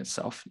recording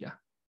itself. Yeah.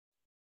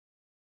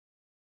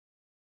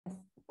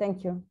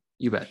 Thank you.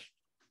 You bet.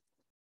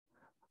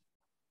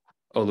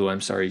 Olu,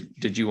 I'm sorry.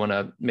 Did you want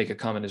to make a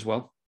comment as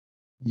well?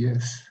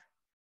 Yes.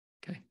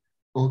 Okay.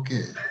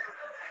 Okay.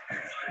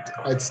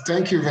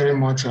 Thank you very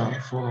much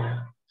for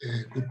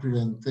a good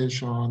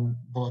presentation,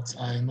 but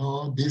I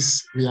know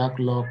this React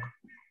log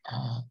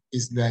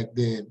is like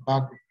the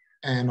back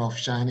end of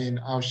Shiny,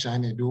 how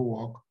Shiny do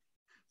work.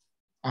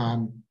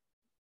 And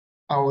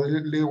I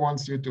really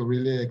want you to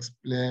really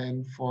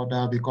explain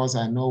further, because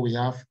I know we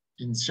have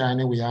in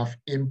Shiny, we have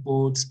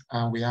inputs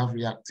and we have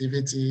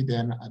reactivity.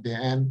 Then at the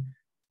end,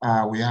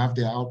 we have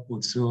the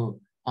output. So,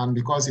 and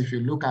because if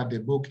you look at the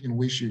book in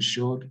which you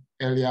showed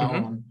earlier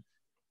on,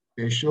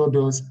 they show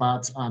those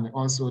parts and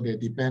also the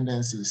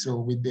dependencies. So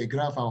with the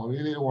graph, I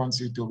really want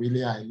you to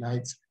really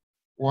highlight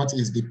what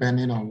is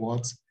depending on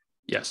what.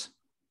 Yes.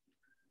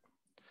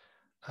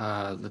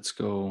 Let's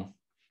go.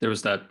 There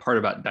was that part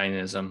about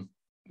dynamism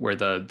where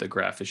the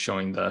graph is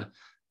showing the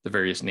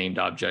various named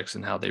objects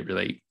and how they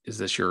relate. Is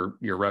this your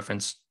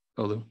reference,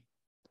 Olu?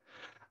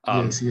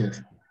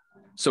 Yes.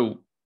 So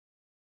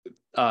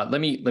let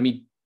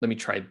me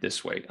try it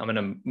this way. I'm going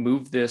to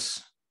move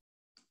this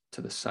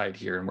to the side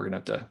here, and we're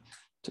going to have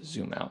to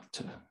zoom out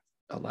to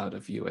allow to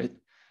view it,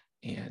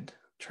 and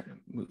try to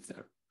move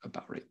that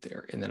about right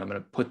there. And then I'm going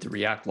to put the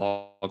React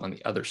log on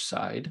the other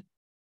side.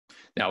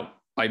 Now,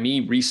 by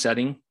me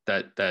resetting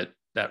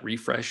that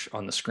refresh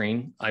on the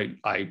screen,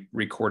 I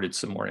recorded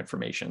some more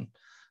information.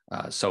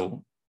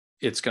 So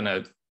it's going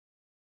to,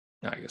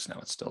 I guess now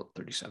it's still at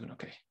 37.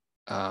 Okay.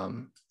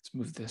 Let's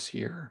move this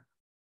here.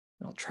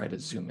 I'll try to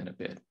zoom in a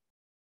bit.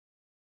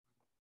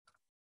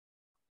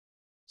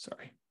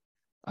 Sorry.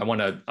 I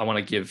want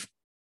to give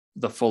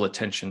the full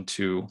attention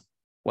to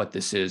what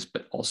this is,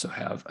 but also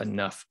have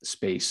enough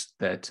space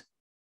that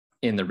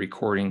in the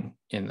recording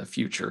in the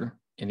future,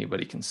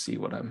 anybody can see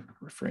what I'm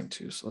referring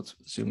to. So let's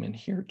zoom in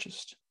here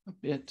just a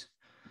bit.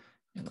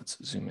 And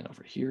let's zoom in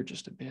over here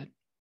just a bit.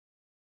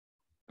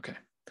 Okay.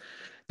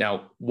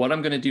 Now, what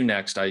I'm going to do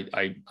next,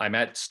 I'm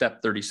at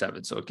step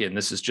 37. So again,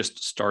 this is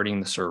just starting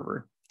the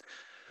server.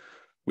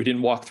 We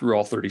didn't walk through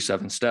all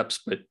 37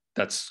 steps, but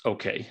that's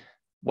okay.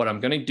 What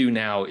I'm going to do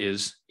now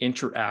is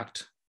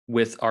interact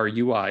with our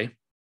UI,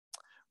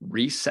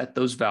 reset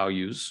those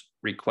values,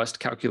 request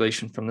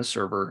calculation from the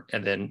server,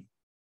 and then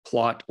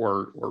plot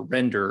or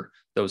render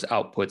those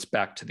outputs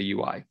back to the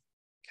UI.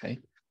 Okay,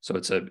 so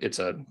it's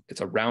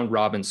a round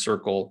robin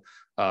circle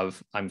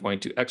of I'm going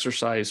to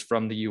exercise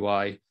from the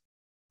UI,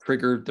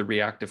 trigger the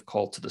reactive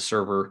call to the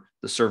server.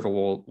 The server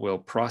will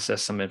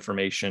process some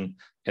information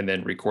and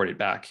then record it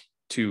back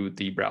to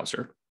the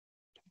browser.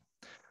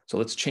 So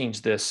let's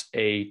change this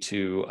A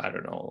to, I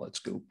don't know, let's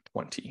go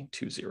 20.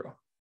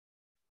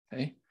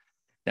 Okay.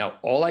 Now,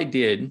 all I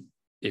did,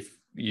 if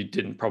you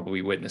didn't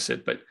probably witness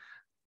it, but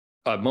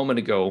a moment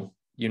ago,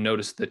 you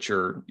noticed that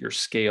your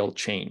scale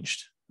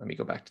changed. Let me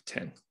go back to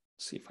 10,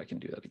 see if I can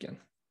do that again.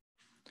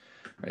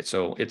 All right,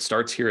 so it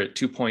starts here at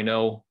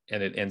 2.0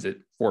 and it ends at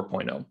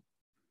 4.0.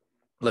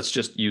 Let's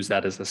just use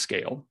that as a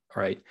scale.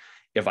 All right.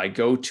 If I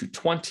go to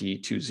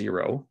 20,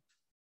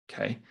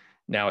 okay,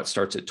 now it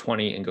starts at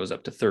 20 and goes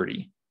up to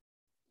 30.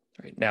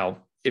 All right.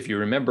 Now, if you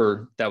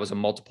remember, that was a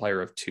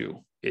multiplier of 2.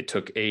 It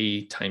took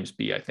A times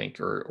B, I think,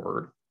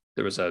 or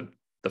there was the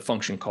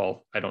function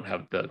call. I don't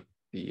have the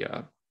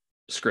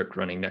script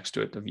running next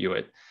to it to view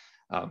it.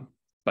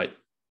 But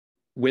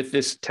with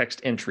this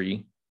text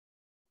entry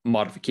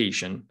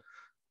modification,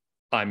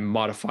 I'm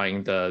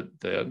modifying the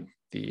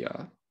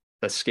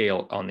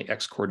scale on the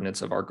x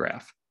coordinates of our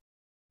graph.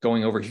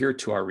 Going over here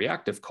to our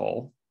reactive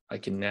call, I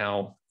can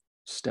now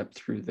step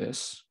through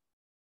this.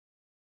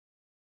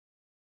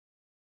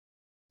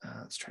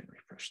 Let's try and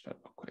refresh that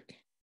real quick.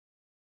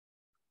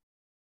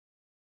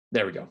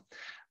 There we go.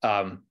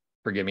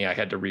 Forgive me, I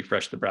had to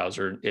refresh the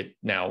browser. It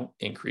now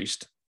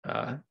increased.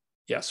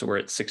 Yeah, so we're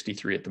at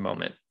 63 at the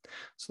moment.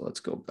 So let's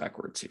go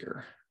backwards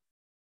here.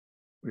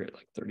 We're at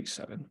like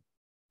 37.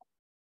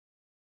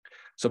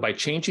 So by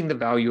changing the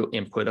value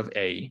input of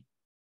A,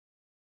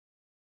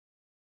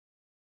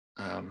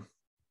 I'm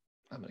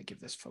going to give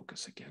this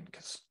focus again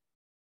because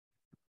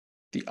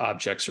the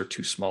objects are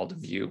too small to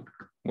view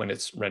when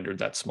it's rendered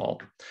that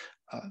small.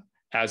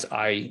 As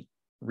I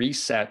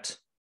reset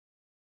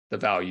the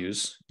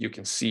values, you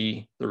can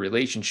see the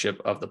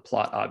relationship of the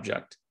plot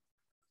object.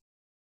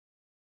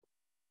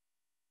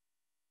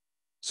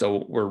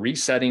 So we're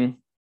resetting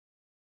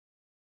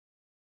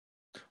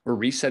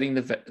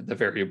the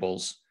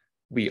variables.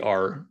 We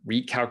are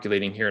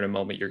recalculating here in a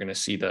moment. You're going to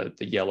see the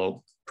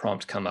yellow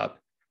prompt come up,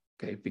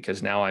 okay?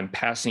 Because now I'm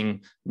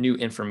passing new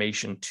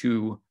information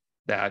to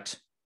that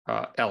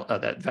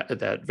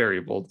that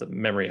variable, the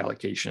memory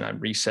allocation. I'm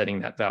resetting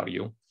that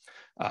value.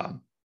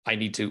 I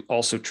need to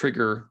also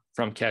trigger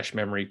from cache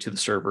memory to the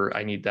server.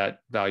 I need that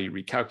value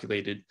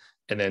recalculated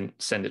and then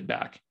send it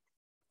back.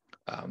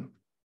 Okay,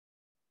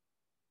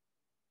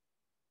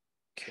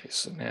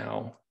 so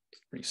now it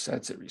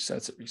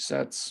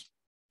resets.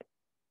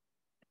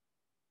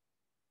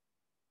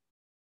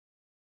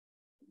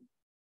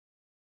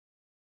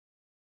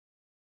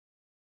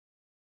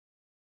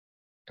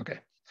 Okay,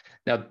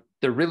 now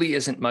there really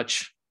isn't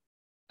much,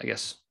 I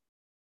guess,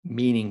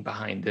 meaning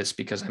behind this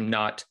because I'm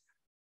not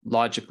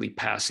logically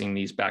passing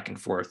these back and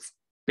forth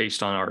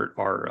based on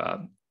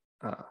our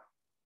what's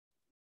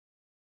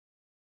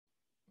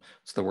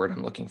the word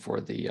I'm looking for?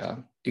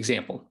 The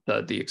example,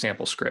 the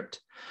example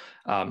script.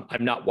 I'm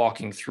not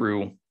walking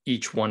through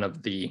each one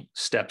of the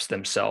steps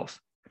themselves,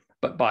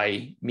 but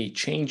by me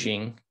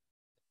changing,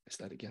 is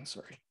that again,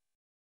 sorry.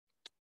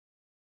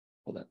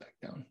 Pull that back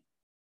down.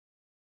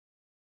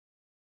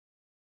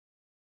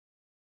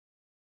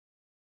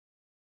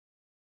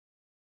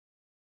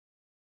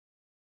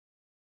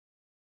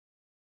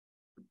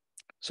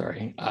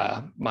 Sorry,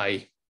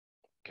 my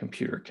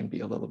computer can be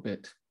a little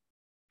bit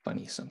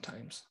funny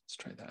sometimes. Let's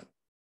try that.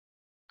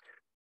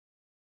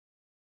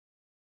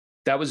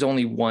 That was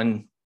only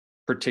one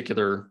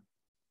particular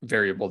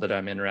variable that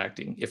I'm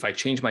interacting. If I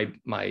change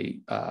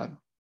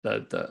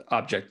the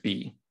object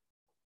B,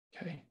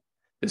 okay,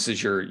 this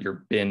is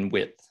your bin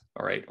width,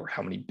 all right, or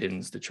how many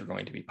bins that you're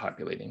going to be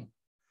populating.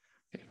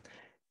 Okay.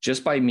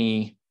 Just by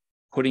me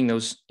putting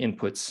those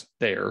inputs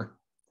there,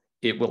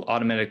 it will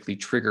automatically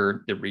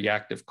trigger the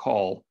reactive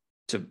call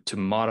to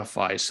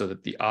modify so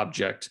that the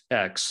object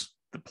X,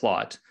 the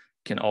plot,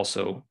 can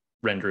also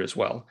render as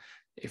well.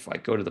 If I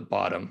go to the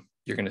bottom,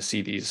 you're going to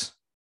see these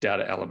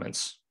data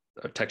elements,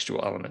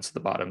 textual elements at the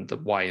bottom, the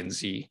Y and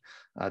Z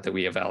that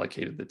we have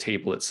allocated, the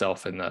table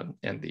itself and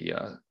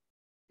the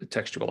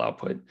textual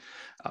output.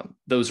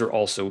 Those are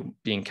also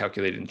being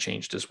calculated and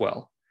changed as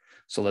well.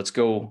 So let's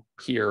go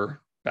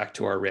here back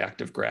to our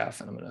reactive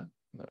graph, and I'm going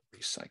to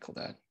recycle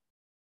that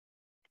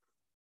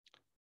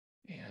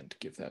and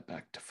give that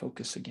back to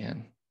focus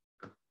again.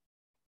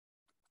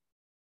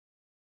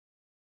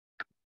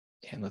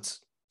 And let's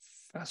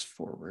fast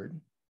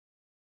forward.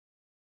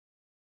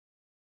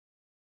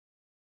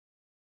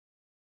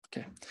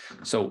 Okay,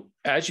 so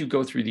as you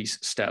go through these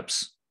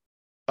steps,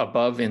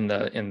 above in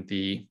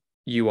the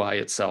UI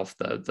itself,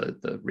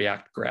 the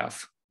React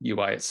graph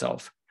UI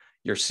itself,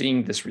 you're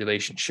seeing this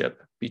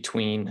relationship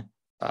between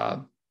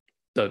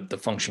the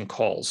function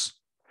calls.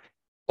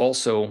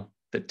 Also,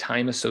 the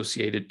time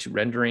associated to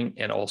rendering,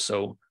 and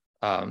also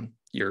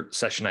your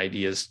session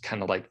ID is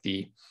kind of like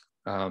the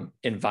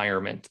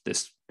environment,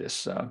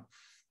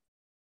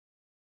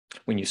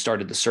 when you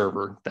started the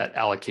server, that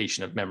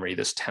allocation of memory,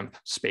 this temp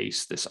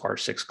space, this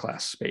R6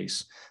 class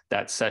space,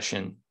 that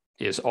session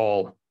is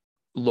all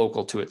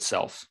local to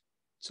itself.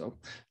 So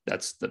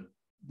that's the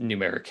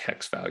numeric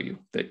hex value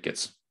that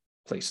gets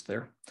placed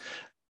there.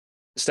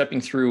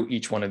 Stepping through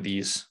each one of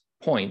these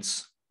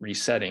points,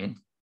 resetting,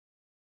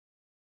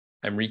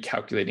 I'm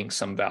recalculating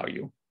some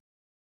value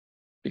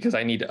because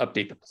I need to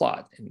update the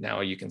plot. And now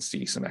you can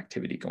see some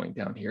activity going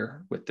down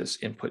here with this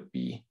input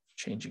B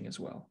changing as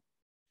well.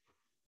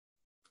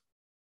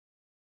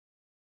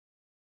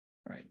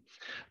 All right.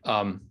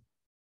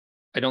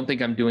 I don't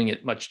think I'm doing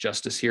it much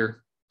justice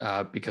here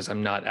because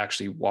I'm not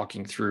actually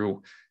walking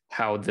through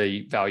how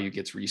the value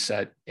gets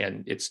reset.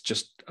 And it's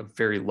just a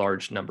very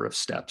large number of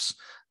steps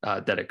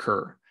that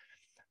occur.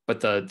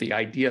 But the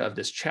idea of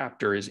this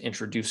chapter is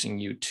introducing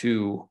you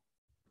to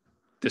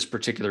this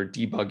particular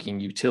debugging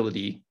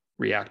utility,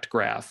 React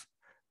graph,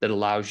 that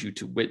allows you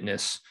to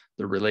witness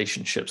the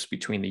relationships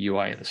between the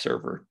UI and the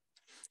server.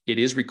 It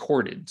is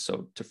recorded.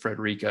 So to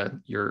Frederica,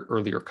 your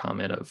earlier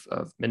comment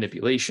of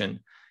manipulation,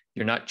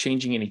 you're not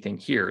changing anything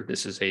here.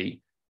 This is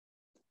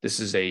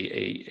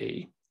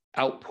a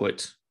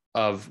output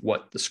of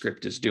what the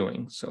script is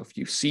doing. So if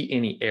you see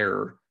any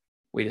error,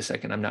 wait a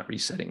second, I'm not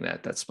resetting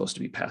that. That's supposed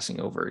to be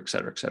passing over, et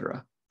cetera, et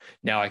cetera.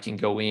 Now I can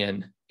go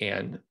in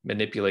and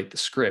manipulate the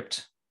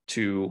script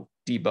to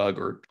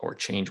debug or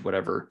change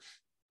whatever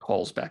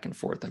calls back and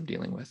forth I'm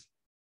dealing with.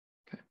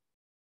 Okay.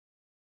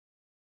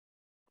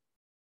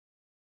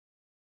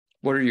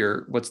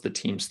 What's the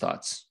team's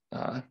thoughts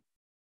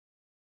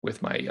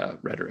with my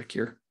rhetoric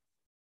here?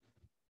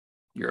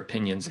 Your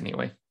opinions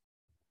anyway.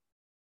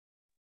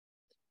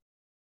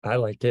 I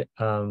like it.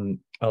 I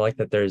like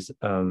that there's,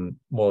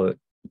 well,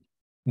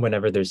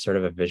 whenever there's sort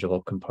of a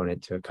visual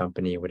component to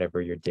accompany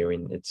whatever you're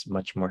doing, it's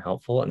much more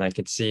helpful. And I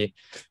could see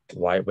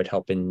why it would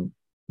help in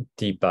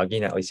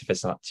debugging, at least if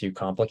it's not too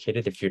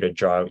complicated, if you're to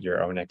draw out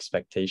your own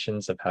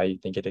expectations of how you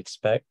think it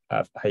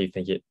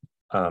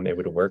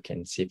would work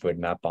and see if it would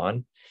map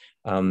on.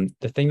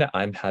 The thing that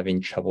I'm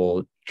having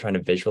trouble trying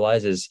to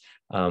visualize is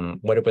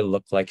what it would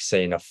look like,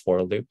 say, in a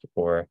for loop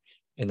or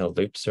in a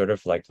loop, sort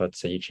of like, let's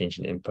say you change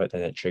an input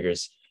and it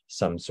triggers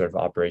some sort of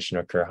operation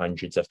occur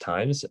hundreds of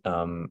times.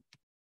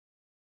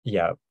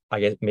 Yeah, I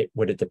guess,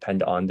 would it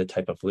depend on the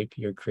type of loop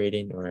you're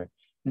creating, or?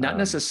 Not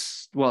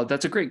necessarily. Well,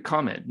 that's a great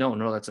comment.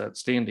 No, that's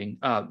outstanding.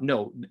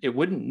 No, it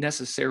wouldn't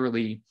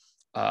necessarily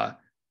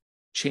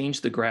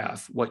change the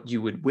graph. What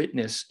you would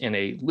witness in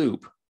a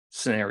loop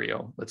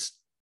scenario, let's,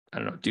 I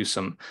don't know, do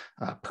some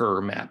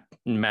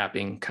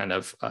mapping kind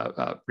of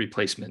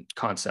replacement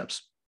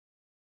concepts.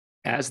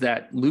 As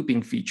that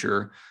looping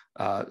feature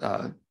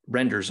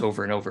renders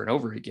over and over and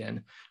over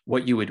again,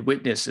 what you would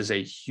witness is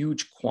a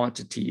huge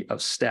quantity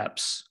of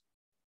steps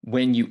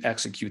when you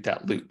execute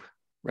that loop.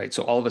 right?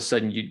 So all of a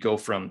sudden you'd go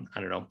from,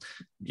 I don't know,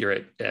 you're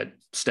at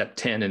step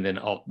 10 and then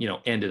I'll,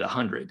 end at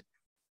 100.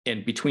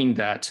 And between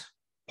that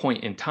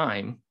point in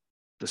time,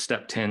 the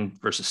step 10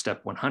 versus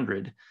step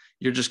 100,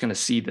 you're just going to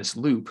see this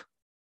loop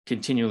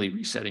continually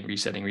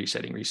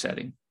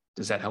resetting.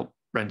 Does that help,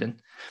 Brendan?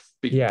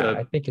 Yeah,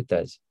 I think it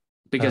does.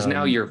 Because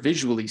now you're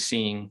visually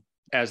seeing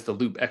as the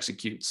loop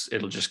executes,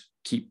 it'll just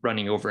keep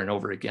running over and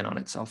over again on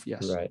itself.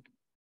 Yes. Right.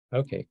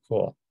 Okay,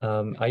 cool.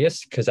 I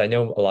guess because I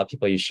know a lot of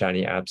people use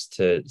Shiny apps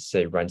to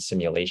say run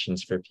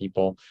simulations for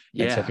people.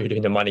 Yeah. And so if you're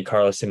doing a Monte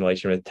Carlo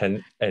simulation with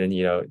 10 and then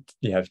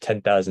you have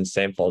 10,000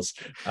 samples,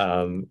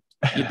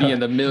 you'd be in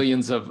the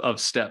millions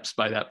of steps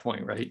by that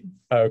point, right?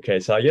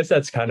 Okay, so I guess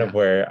that's kind of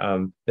where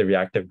the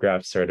reactive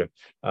graph sort of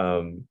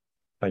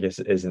I guess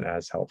isn't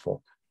as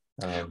helpful.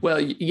 Well,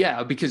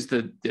 yeah, because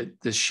the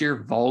sheer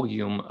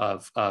volume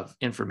of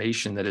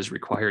information that is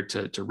required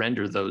to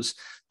render those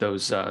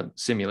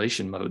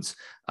simulation modes,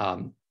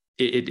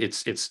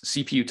 it's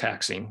CPU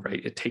taxing,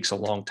 right? It takes a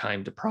long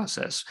time to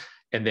process.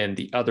 And then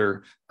the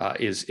other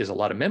is a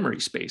lot of memory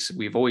space.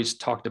 We've always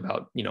talked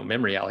about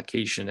memory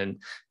allocation, and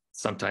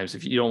sometimes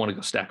if you don't want to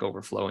go Stack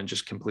Overflow and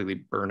just completely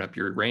burn up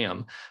your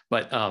RAM,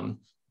 but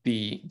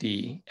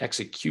the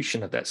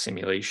execution of that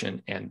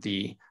simulation and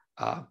the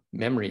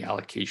memory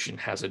allocation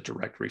has a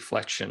direct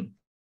reflection.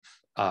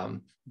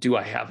 Do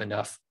I have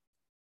enough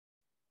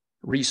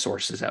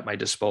resources at my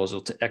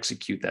disposal to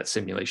execute that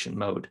simulation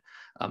mode?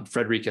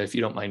 Frederica, if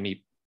you don't mind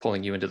me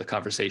pulling you into the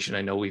conversation,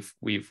 I know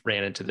we've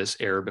ran into this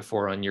error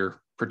before on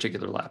your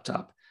particular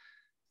laptop.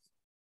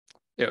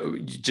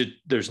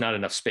 There's not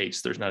enough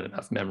space. There's not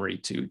enough memory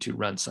to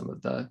run some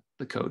of the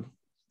code.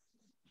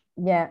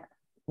 Yeah.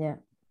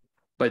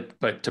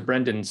 But to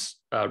Brendan's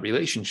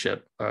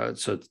relationship,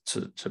 so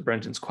to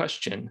Brendan's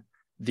question,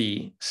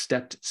 the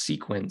stepped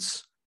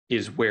sequence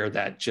is where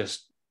that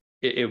just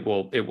it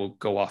will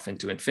go off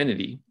into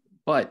infinity,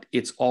 but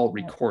it's all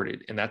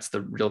recorded, and that's the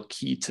real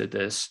key to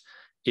this.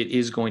 It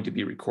is going to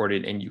be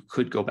recorded, and you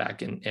could go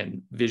back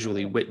and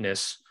visually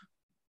witness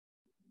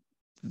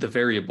the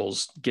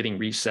variables getting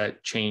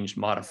reset, changed,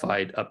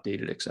 modified,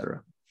 updated,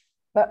 etc.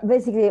 But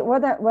basically,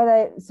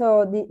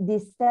 so the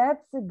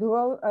steps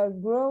grow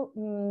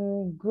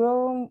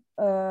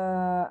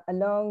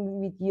along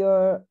with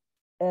your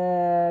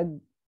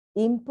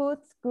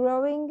inputs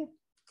growing,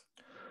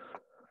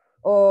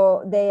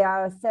 or they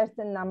are a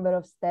certain number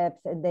of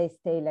steps and they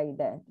stay like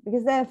that?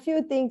 Because there are a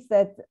few things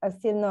that are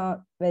still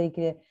not very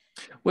clear.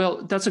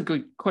 Well, that's a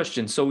good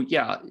question. So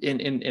yeah,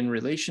 in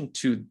relation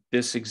to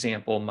this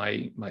example,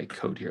 my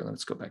code here,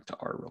 let's go back to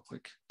R real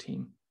quick,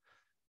 team.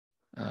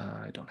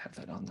 I don't have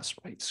that on this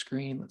right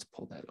screen. Let's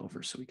pull that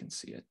over so we can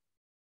see it.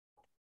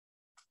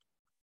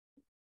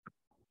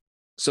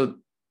 So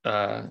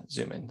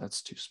zoom in,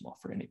 that's too small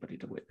for anybody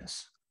to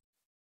witness.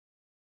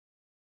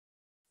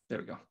 There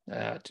we go.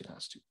 That's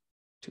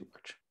too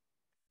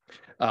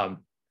large.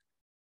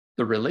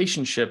 The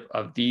relationship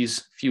of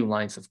these few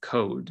lines of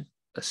code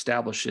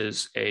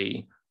establishes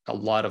a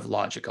lot of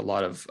logic, a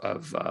lot of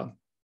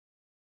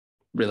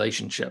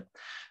relationship.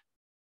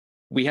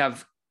 We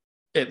have,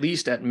 at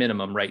least at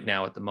minimum right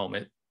now at the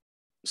moment,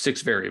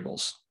 6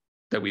 variables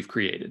that we've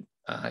created.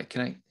 I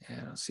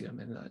don't see them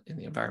in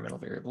the environmental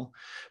variable,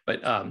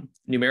 but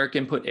numeric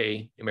input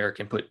A, numeric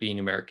input B,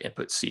 numeric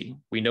input C.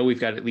 We know we've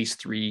got at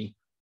least 3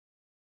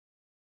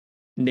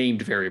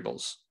 named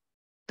variables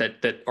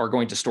that are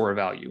going to store a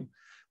value.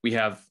 We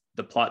have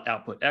the plot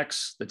output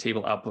X, the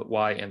table output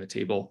Y, and the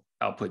table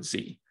output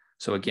Z.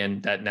 So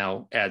again, that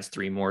now adds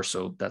 3 more.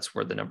 So that's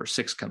where the number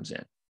 6 comes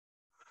in.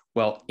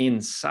 Well,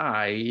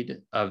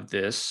 inside of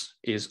this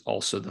is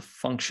also the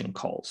function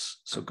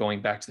calls. So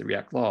going back to the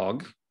React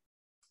log,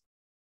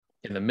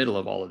 in the middle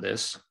of all of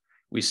this,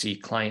 we see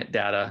client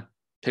data,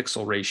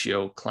 pixel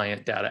ratio,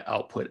 client data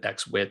output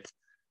X width.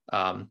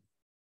 I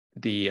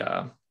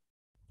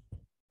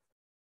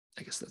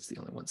guess that's the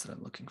only ones that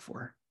I'm looking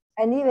for.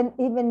 And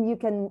even you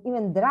can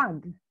even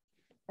drag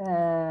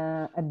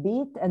a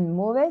bit and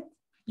move it.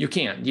 You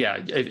can, yeah.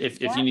 If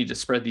you need to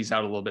spread these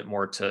out a little bit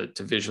more to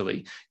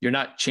visually, you're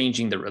not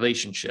changing the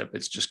relationship.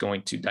 It's just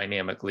going to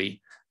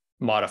dynamically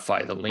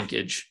modify the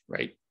linkage,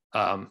 right?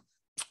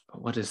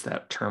 What is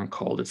that term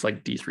called? It's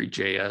like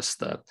D3JS,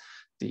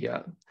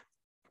 the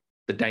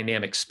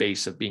dynamic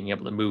space of being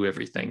able to move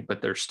everything,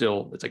 but they're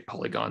still, it's like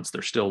polygons.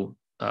 They're still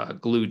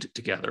glued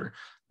together.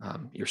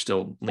 You're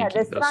still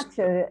linking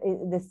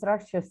the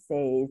structure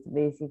stays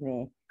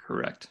basically.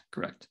 Correct.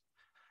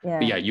 Yeah.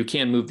 But yeah, you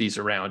can move these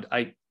around.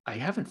 I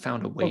haven't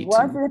found a way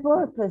but what's the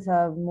purpose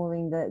of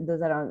moving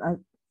those around?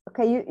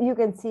 Okay, you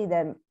can see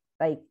them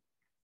like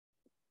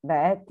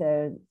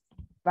better,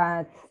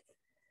 but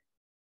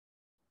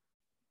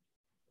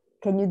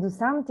can you do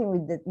something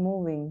with that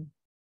moving?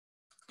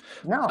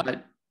 No.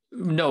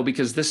 No,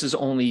 because this is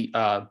only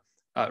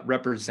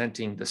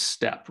representing the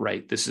step,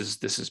 right? This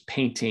is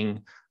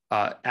painting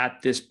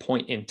at this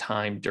point in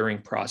time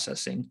during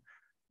processing.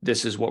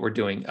 This is what we're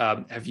doing.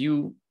 Let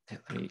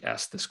me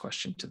ask this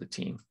question to the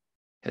team.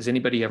 Has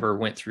anybody ever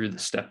went through the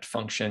stepped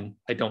function?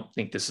 I don't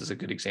think this is a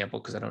good example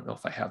because I don't know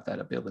if I have that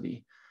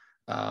ability.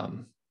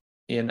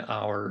 in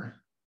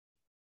our,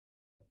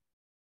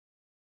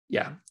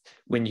 yeah,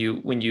 when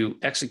you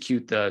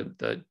execute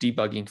the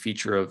debugging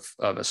feature of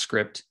a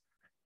script,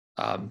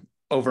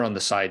 over on the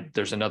side,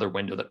 there's another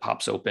window that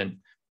pops open.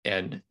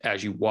 And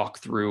as you walk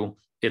through,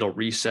 it'll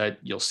reset.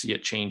 You'll see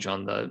it change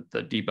on the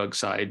debug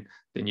side.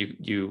 Then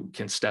you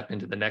can step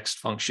into the next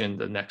function,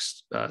 the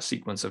next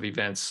sequence of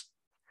events.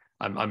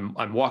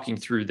 I'm walking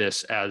through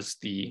this as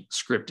the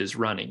script is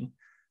running,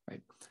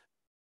 right?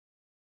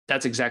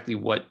 That's exactly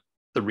what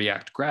the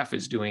React graph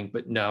is doing,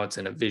 but now it's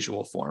in a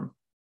visual form.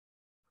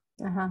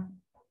 Yeah.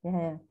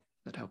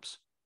 That helps.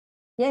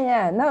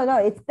 Yeah. No,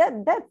 it's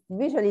that's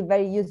visually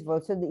very useful.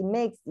 So it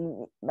makes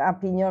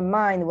up in your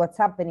mind what's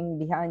happening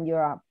behind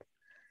your app.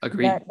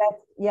 Agreed.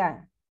 Yeah.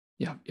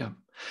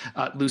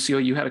 Lucio,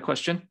 you had a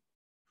question?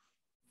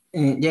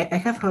 Yeah, I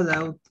have rolled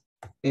out.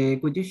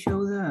 Could you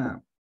show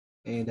the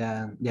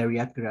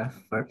React graph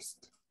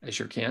first? I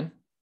sure can.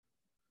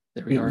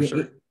 There we are,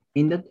 sir.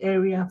 In that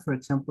area, for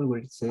example, where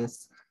it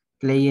says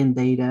client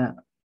data,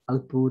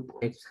 output,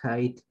 X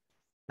height,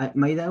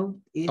 my doubt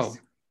is...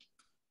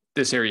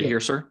 This area here,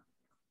 sir?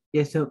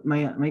 Yeah, so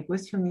my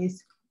question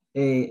is,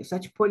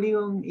 such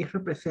polygon is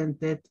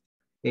represented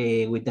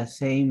with the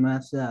same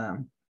as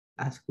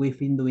we've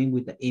been doing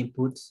with the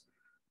inputs,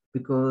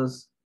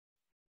 because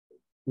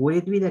would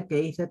it be the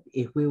case that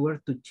if we were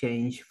to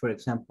change, for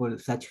example,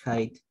 such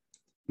height,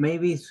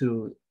 maybe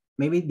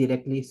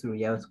directly through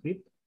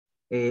JavaScript,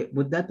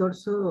 would that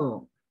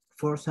also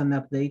force an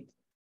update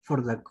for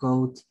the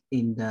code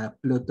in the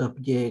plot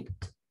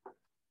object?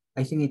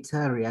 I think it's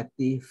a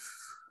reactive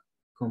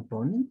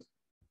component.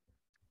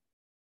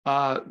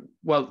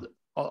 Well,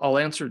 I'll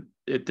answer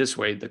it this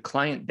way. The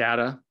client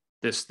data,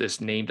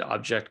 this named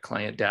object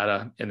client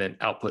data, and then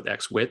output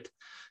X width,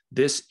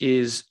 this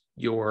is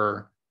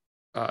your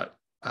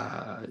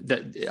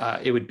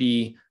it would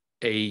be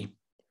a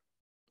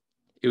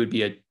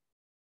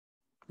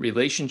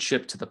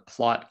relationship to the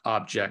plot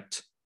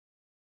object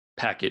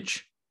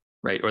package,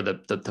 right? Or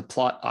the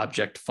plot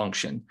object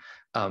function.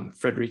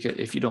 Frederica,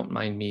 if you don't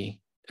mind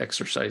me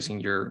exercising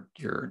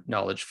your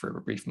knowledge for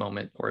a brief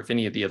moment, or if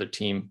any of the other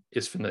team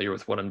is familiar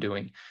with what I'm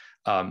doing,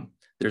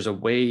 there's a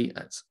way,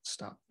 let's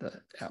stop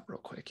the app real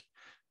quick.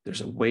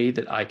 There's a way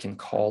that I can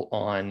call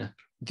on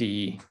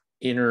the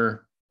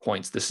inner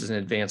points. This is an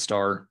advanced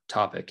R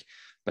topic,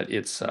 but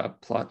it's a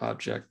plot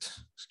object,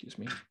 excuse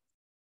me.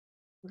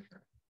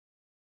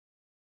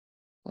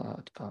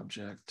 Plot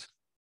object,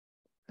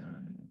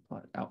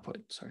 plot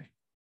output, sorry.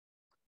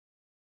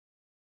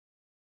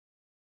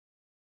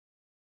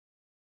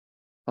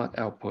 Plot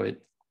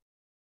output,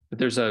 but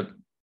there's a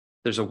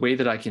way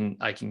that I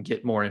can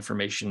get more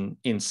information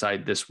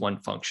inside this one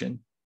function,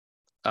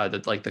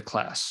 that like the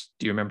class.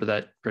 Do you remember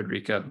that,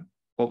 Frederica?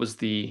 What was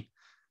the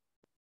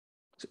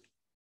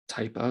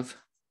type of?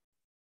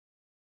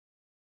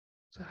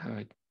 So how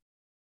I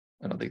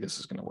don't think this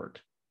is going to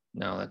work.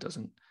 No, that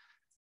doesn't.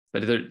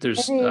 But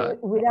there's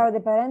without the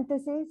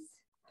parentheses,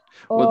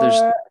 or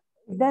well,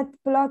 that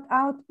plot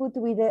output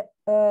with a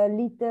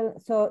little.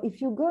 So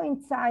if you go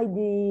inside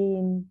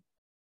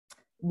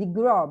the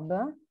grub,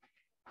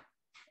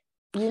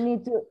 you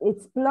need to,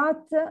 it's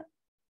plot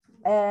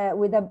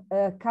with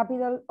a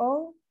capital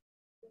O.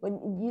 When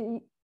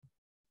you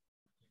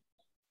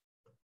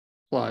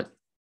plot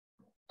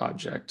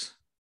object.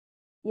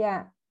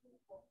 Yeah.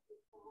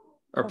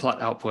 Or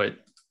plot output.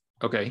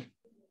 Okay.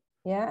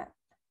 Yeah.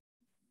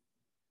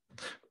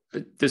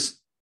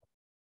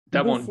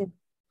 That one.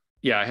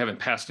 Yeah, I haven't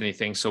passed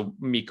anything, so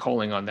me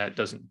calling on that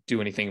doesn't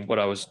do anything. What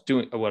I was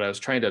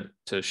trying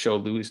to show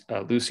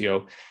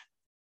Lucio,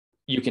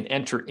 you can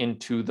enter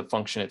into the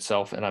function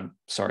itself, and I'm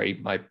sorry,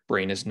 my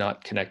brain is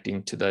not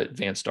connecting to the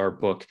advanced R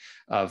book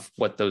of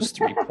what those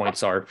 3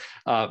 points are,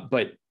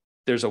 but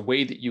there's a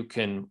way that you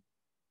can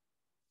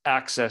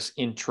access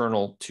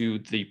internal to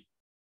the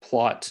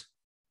plot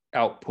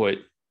output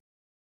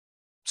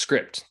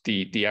script,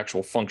 the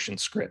actual function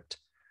script.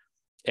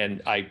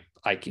 And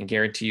I can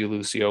guarantee you,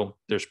 Lucio,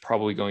 there's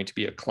probably going to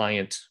be a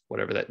client,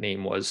 whatever that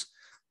name was,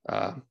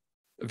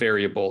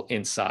 variable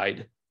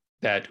inside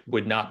that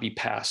would not be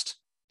passed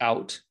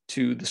out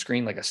to the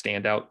screen, like a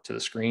standout to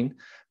the screen,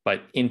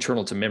 but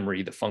internal to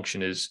memory, the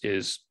function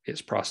is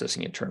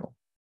processing internal.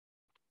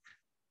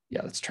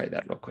 Yeah, let's try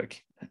that real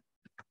quick.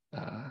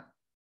 Let's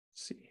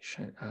see,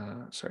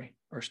 sorry,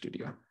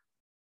 RStudio.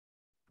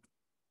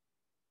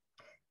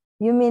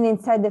 You mean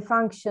inside the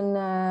function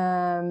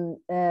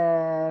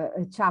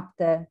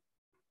chapter?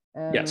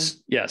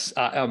 Yes.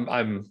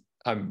 I'm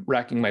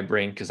racking my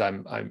brain because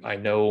I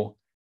know.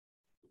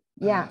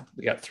 Yeah.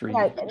 We got 3.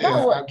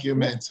 Yeah,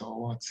 arguments or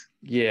what?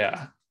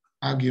 Yeah.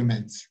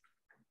 Arguments.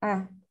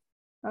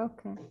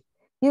 Okay.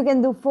 You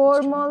can do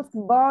formals,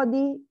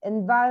 body,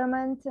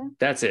 environment.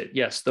 That's it.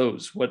 Yes,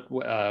 those. But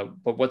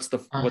what's the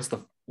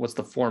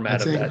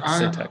format of that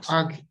syntax?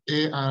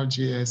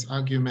 ARGS,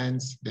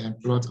 arguments, then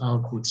plot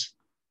output.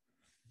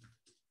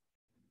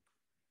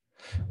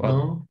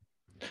 Well,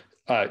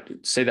 no?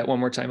 Say that one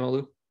more time,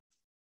 Olu.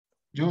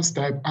 Just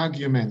type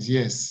arguments,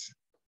 yes.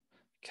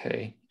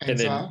 Okay. Enter. And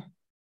then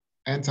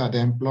enter,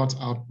 then plot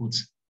output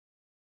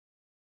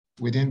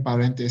within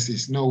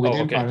parentheses. No,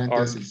 within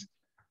parentheses.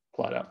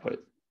 Plot output.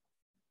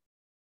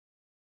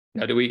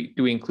 Now, do we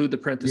include the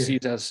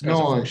parentheses as a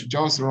no, function?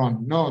 just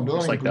run. No, don't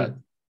just like include. that.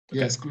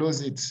 Okay. Yes,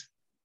 close it.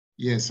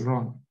 Yes,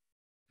 run.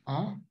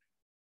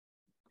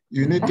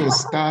 You need to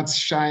start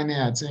Shiny.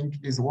 I think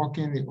is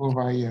working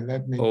over here.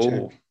 Let me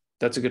check.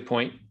 That's a good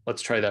point.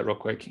 Let's try that real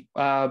quick.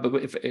 But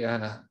if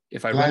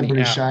I run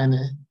Library the app,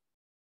 Shiny.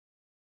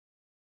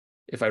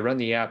 if I run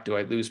the app, do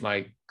I lose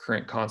my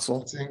current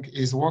console? I think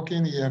it's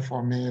working here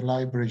for me.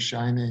 Library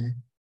Shiny.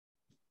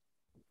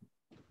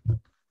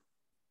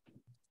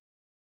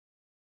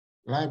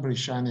 Library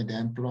Shiny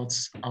then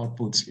plots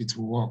outputs. It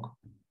will work.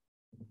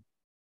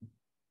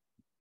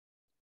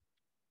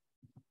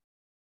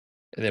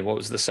 And then what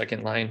was the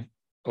second line,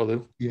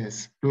 Olu?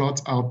 Yes,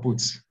 plot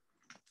outputs.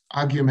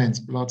 Arguments,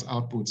 plot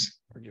outputs.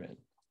 Argument.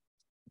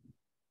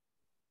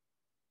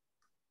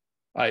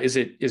 Is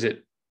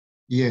it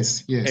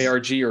Yes, yes.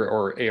 ARG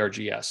or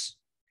ARGS?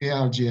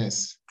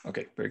 ARGS.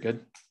 Okay, very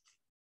good.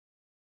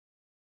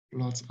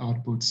 Plot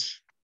outputs.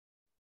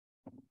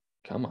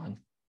 Come on,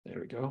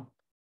 there we go.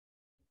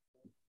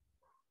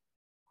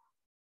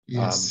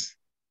 Yes,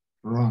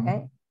 run.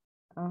 Okay.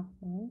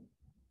 Okay.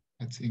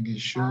 I think it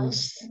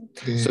shows.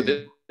 So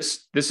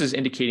this is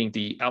indicating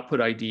the output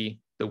ID,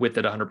 the width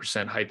at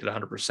 100%, height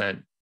at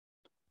 100%.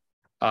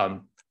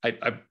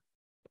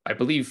 I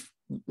believe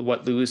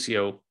what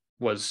Lucio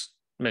was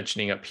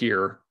mentioning up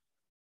here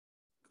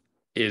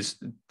is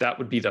that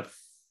would be the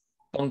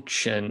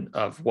function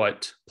of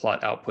what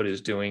plot output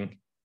is doing.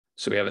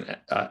 So we have an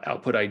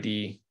output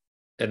ID,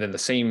 and then the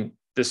same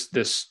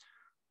this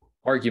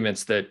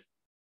arguments that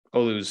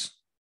Olu's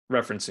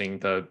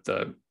referencing,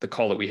 the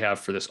call that we have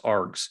for this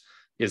args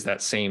is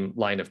that same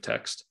line of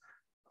text.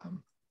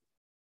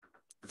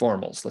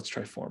 Formals, let's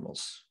try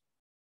formals.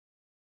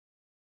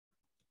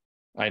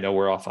 I know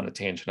we're off on a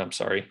tangent, I'm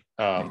sorry.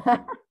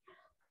 Let's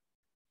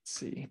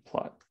see,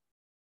 plot,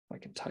 if I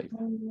can type.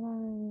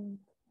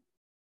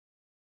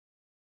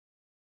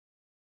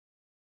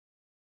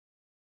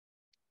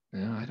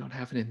 No, I don't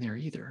have it in there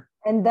either.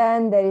 And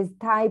then there is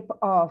type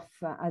of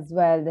as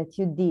well that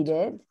you did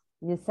it.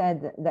 You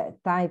said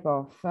that type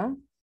of,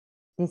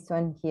 this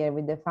one here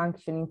with the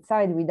function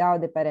inside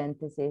without the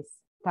parentheses,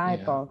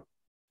 type of.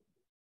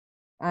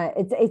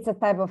 It's a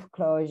type of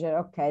closure.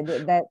 Okay,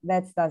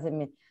 that doesn't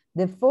mean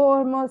the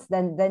formals.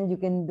 Then you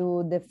can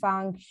do the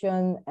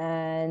function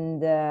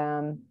and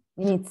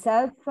in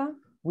itself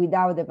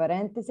without the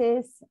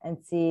parentheses and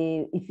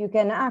see if you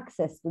can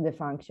access to the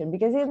function,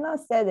 because it's not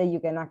said that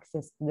you can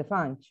access to the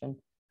function.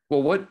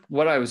 Well,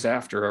 what I was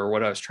after, or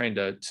what I was trying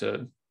to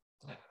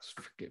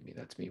forgive me,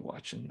 that's me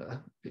watching the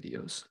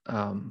videos.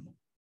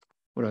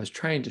 What I was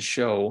trying to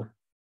show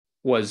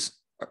was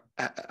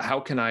how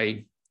can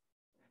I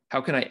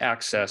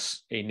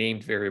access a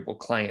named variable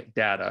client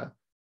data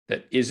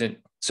that isn't,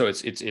 so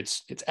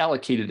it's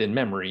allocated in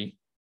memory.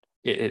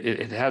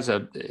 It has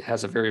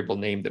a variable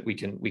name that we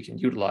can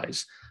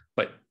utilize,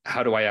 but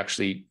how do I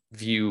actually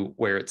view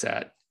where it's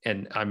at?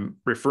 And I'm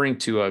referring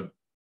to a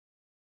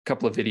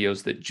couple of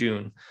videos that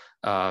June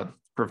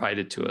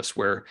provided to us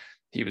where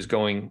he was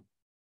going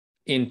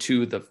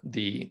into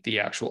the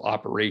actual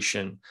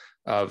operation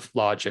of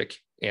logic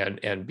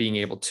and being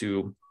able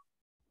to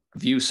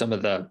view some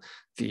of the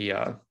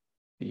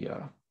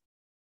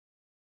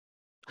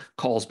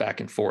calls back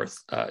and forth,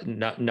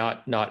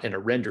 not in a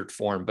rendered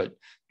form, but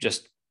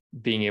just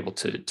being able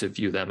to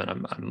view them.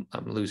 And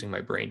I'm losing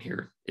my brain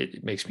here.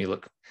 It makes me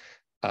look,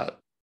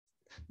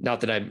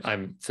 not that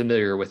I'm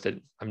familiar with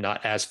it. I'm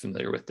not as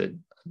familiar with it.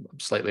 I'm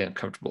slightly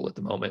uncomfortable at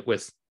the moment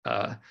with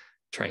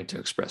trying to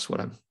express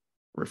what I'm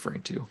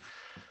referring to.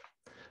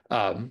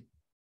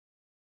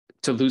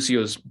 To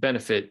Lucio's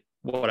benefit,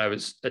 what I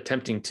was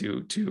attempting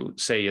to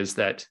say is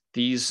that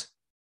these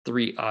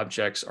three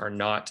objects are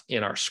not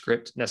in our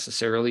script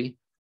necessarily,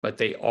 but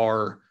they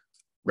are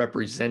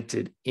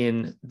represented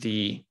in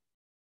the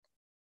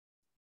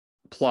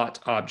plot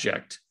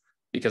object,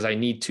 because I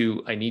need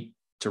to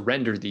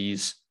render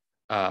these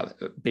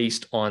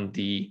based on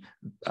the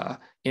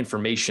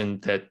information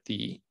that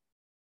the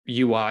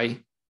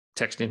UI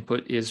text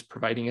input is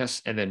providing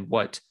us, and then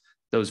what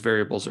those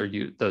variables are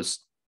used, those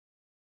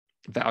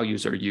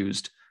values are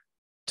used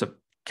to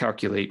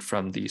calculate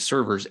from the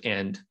server's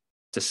end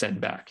to send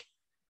back.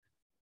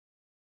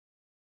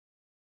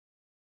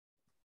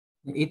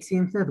 It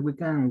seems that we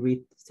can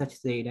read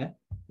such data,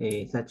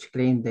 such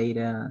claim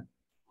data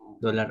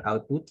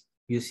 $output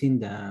using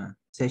the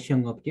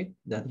session object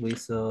that we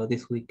saw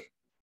this week.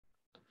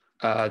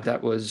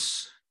 That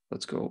was,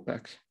 let's go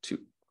back to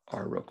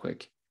R real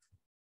quick.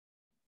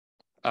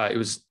 It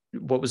was,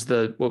 what was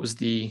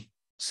the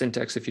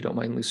syntax, if you don't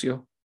mind,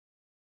 Lucio?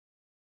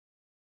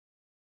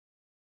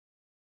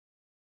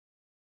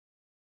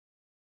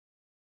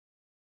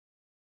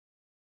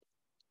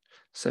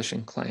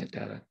 Session client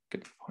data,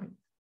 good point.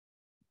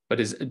 But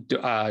do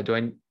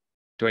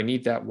I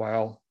need that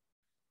while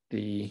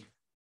the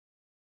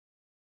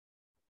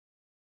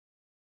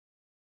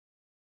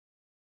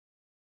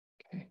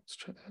okay, let's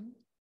try that.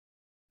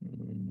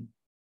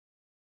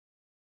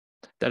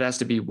 That has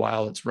to be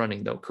while it's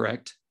running though,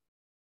 correct?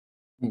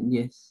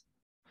 Yes.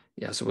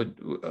 Yeah, so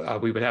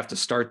we would have to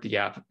start the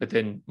app, but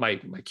then my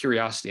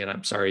curiosity, and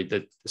I'm sorry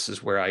that this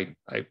is where I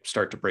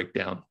start to break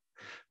down.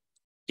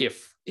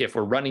 If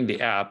we're running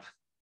the app,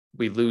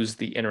 we lose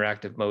the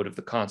interactive mode of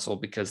the console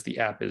because the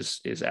app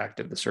is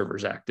active, the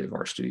server's active,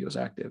 RStudio is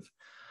active.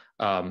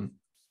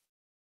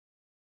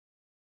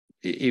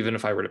 Even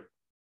if I were to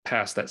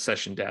pass that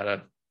session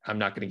data, I'm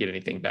not going to get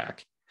anything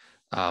back.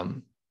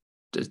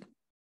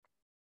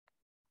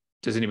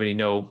 Does anybody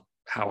know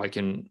how I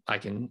can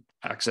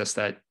access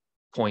that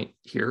point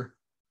here?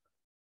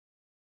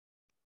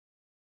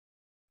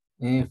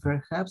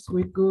 Perhaps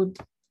we could,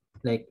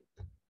 like,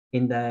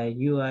 in the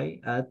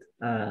UI, add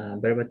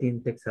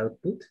verbatim text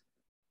output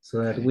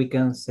so that we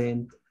can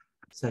send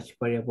such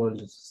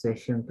variables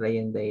session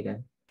client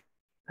data.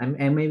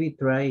 And maybe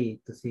try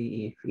to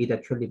see if it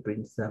actually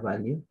prints the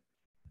value.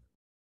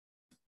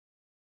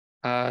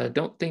 I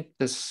don't think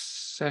the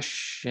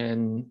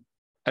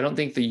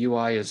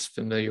UI is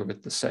familiar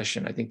with the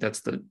session. I think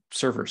that's the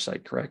server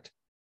side, correct?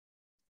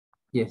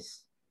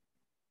 Yes.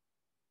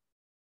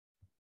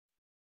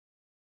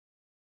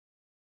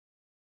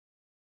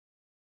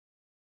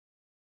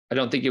 I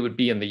don't think it would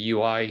be in the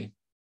UI.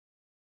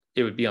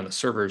 It would be on the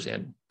server's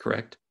end,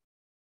 correct?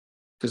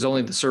 Because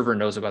only the server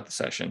knows about the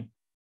session.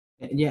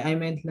 Yeah, I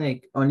meant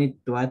like only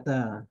to add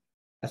a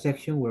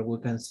section where we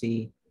can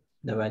see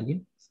the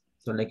value.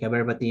 So like a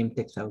verbatim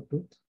text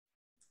output,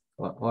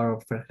 or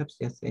perhaps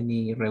just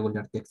any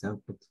regular text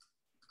output.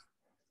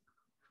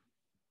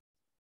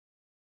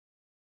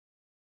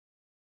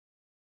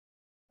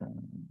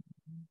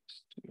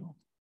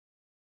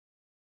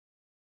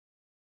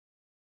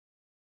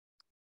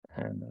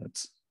 And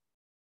that's,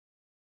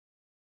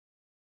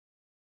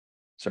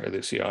 sorry,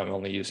 Lucio, I'm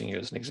only using you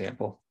as an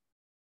example.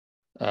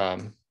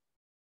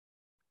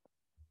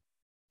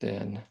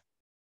 Then,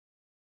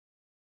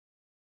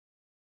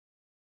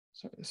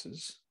 sorry, this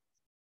is,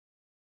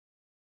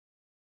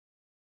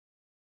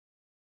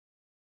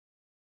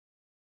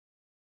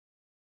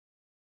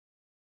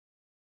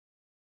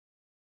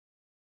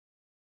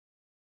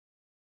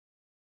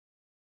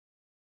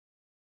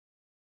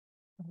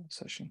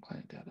 session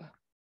client data.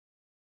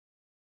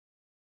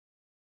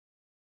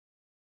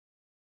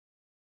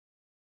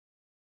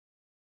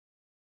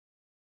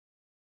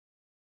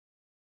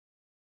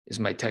 Is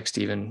my text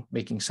even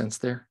making sense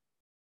there?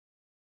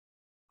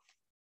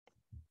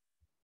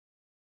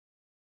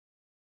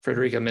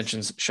 Frederica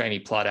mentions shiny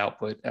plot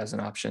output as an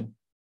option.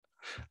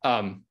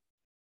 I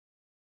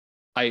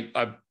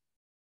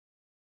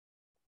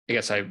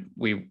guess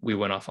we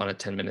went off on a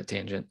 10-minute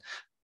tangent.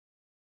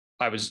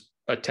 I was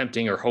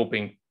attempting or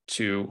hoping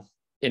to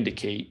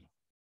indicate,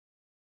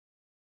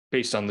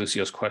 based on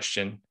Lucio's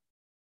question,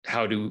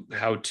 how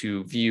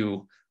to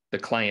view the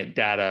client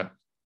data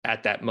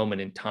at that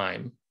moment in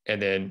time,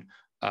 and then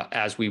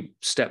as we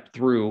step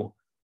through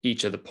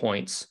each of the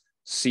points,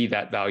 see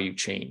that value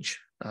change.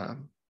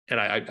 And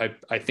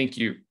I think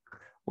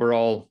we're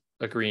all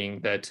agreeing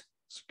that,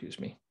 excuse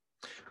me,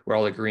 we're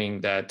all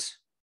agreeing that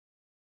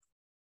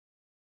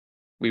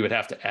we would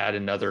have to add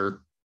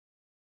another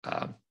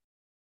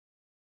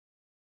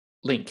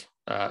link,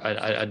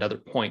 another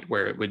point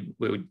where it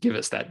would give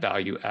us that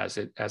value as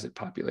it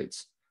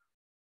populates.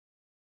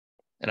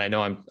 And I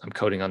know I'm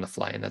coding on the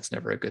fly, and that's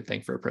never a good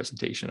thing for a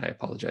presentation. I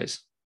apologize.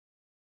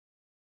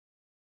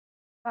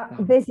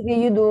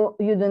 Basically, you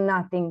do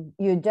nothing.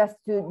 You just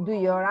do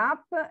your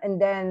app,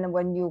 and then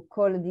when you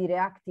call the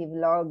reactive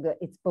log,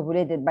 it's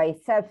populated by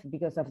itself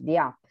because of the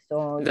app.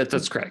 So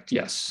that's correct.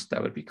 Yes,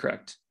 that would be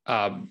correct.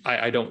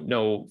 I don't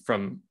know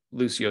from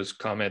Lucio's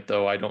comment,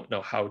 though. I don't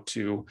know how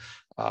to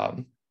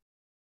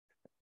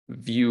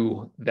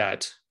view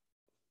that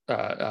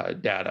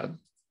data.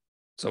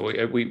 So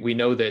we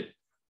know that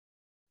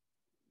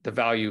the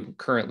value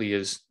currently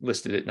is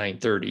listed at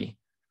 930,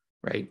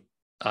 right?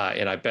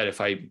 And I bet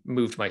if I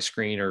moved my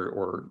screen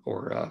or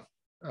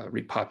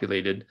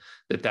repopulated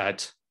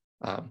that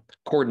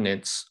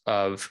coordinates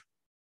of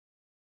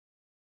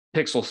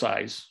pixel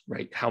size,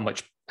 right? How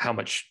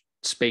much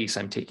space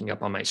I'm taking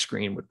up on my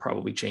screen would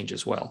probably change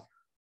as well.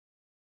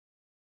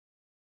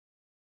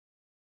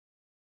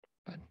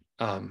 But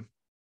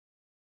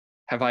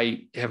have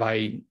I,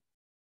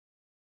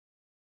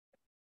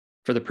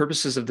 for the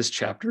purposes of this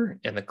chapter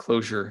and the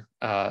closure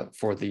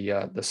for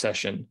the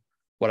session,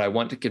 what I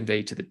want to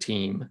convey to the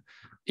team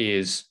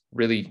is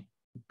really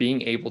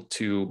being able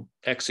to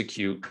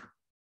execute.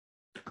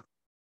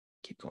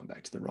 Keep going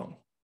back to the wrong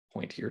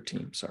point here,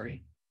 team.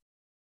 Sorry.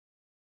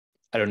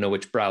 I don't know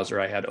which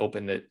browser I had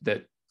open that yeah,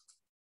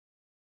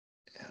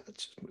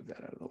 let's just move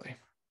that out of the way.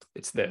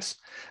 It's this.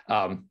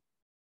 Close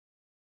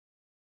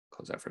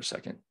that for a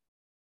second.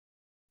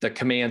 The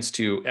commands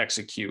to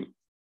execute.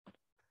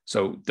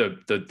 So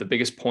the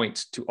biggest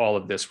point to all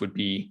of this would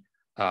be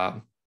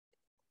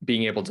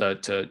being able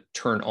to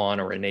turn on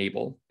or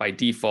enable. By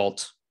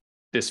default,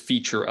 this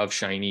feature of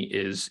Shiny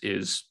is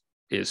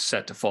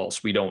set to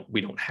false. We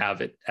don't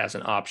have it as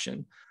an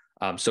option.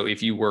 So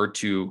if you were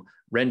to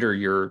render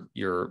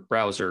your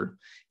browser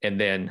and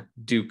then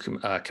do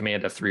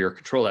Command F3 or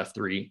Control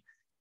F3,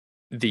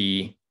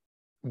 the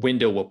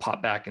window will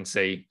pop back and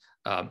say,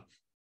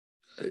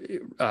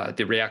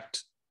 the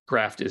React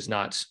graph is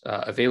not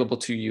available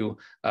to you.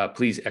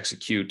 Please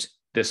execute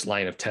this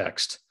line of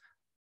text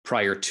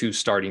prior to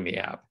starting the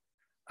app.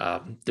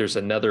 There's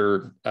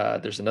another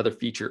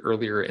feature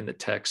earlier in the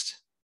text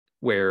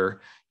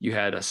where you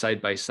had a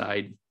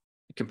side-by-side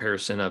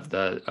comparison of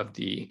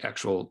the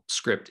actual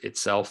script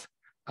itself,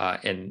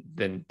 and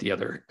then the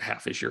other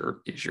half is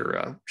your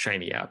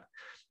Shiny app,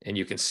 and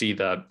you can see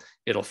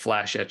it'll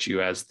flash at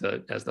you as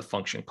the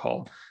function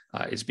call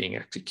is being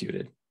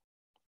executed.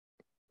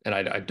 And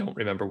I don't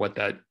remember what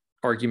that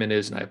argument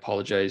is, and I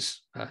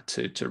apologize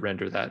to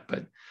render that,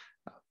 but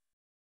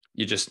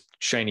you just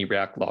Shiny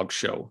React log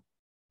show,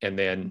 and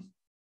then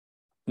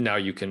now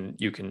you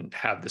can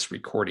have this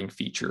recording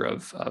feature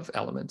of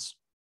elements.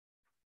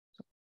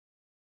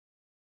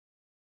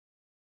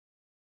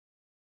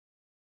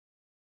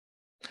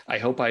 I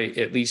hope I,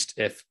 at least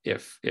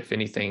if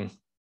anything,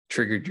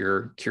 triggered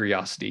your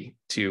curiosity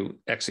to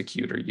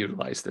execute or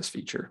utilize this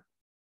feature.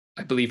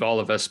 I believe all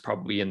of us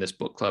probably in this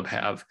book club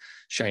have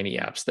Shiny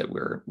apps that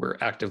we're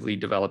actively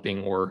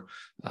developing or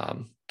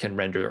can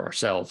render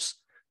ourselves.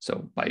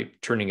 So by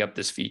turning up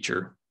this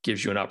feature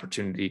gives you an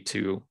opportunity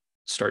to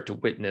start to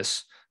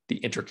witness the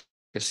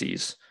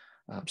intricacies,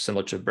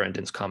 similar to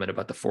Brendan's comment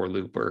about the for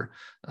loop or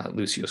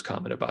Lucio's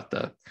comment about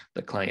the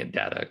client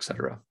data, et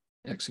cetera,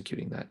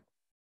 executing that.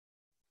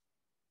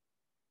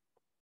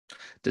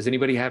 Does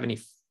anybody have any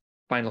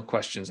final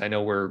questions? I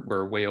know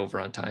we're way over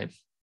on time,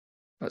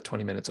 about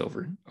 20 minutes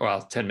over,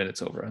 well, 10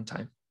 minutes over on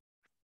time.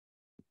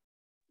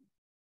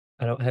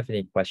 I don't have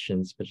any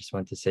questions, but just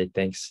wanted to say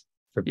thanks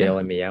for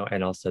bailing me out.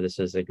 And also, this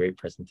was a great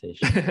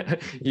presentation.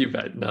 You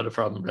bet. Not a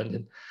problem,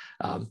 Brendan.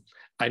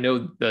 I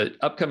know the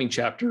upcoming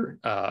chapter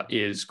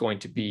is going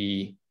to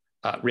be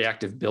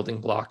reactive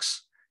building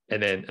blocks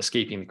and then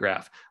escaping the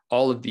graph.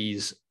 All of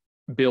these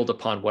build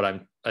upon what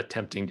I'm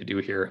attempting to do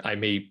here. I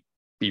may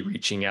be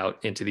reaching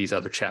out into these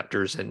other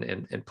chapters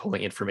and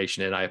pulling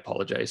information in. I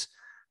apologize.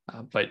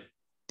 But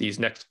these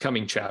next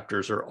coming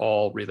chapters are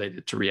all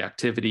related to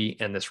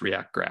reactivity and this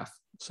React graph.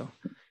 So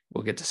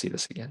we'll get to see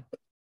this again.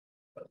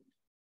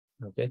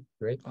 Okay,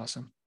 great.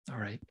 Awesome. All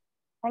right.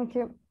 Thank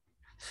you.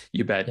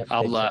 You bet. Yep,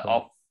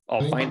 I'll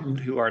find out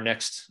who our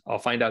next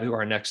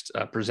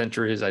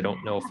presenter is. I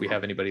don't know if we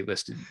have anybody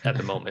listed at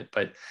the moment,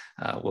 but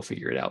we'll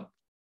figure it out.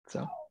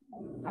 So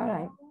All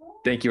right.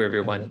 thank you,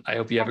 everyone. I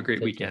hope you have a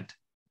great weekend.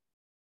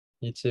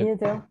 You too. You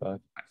too. Bye.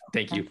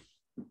 Thank you.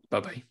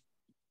 Bye-bye.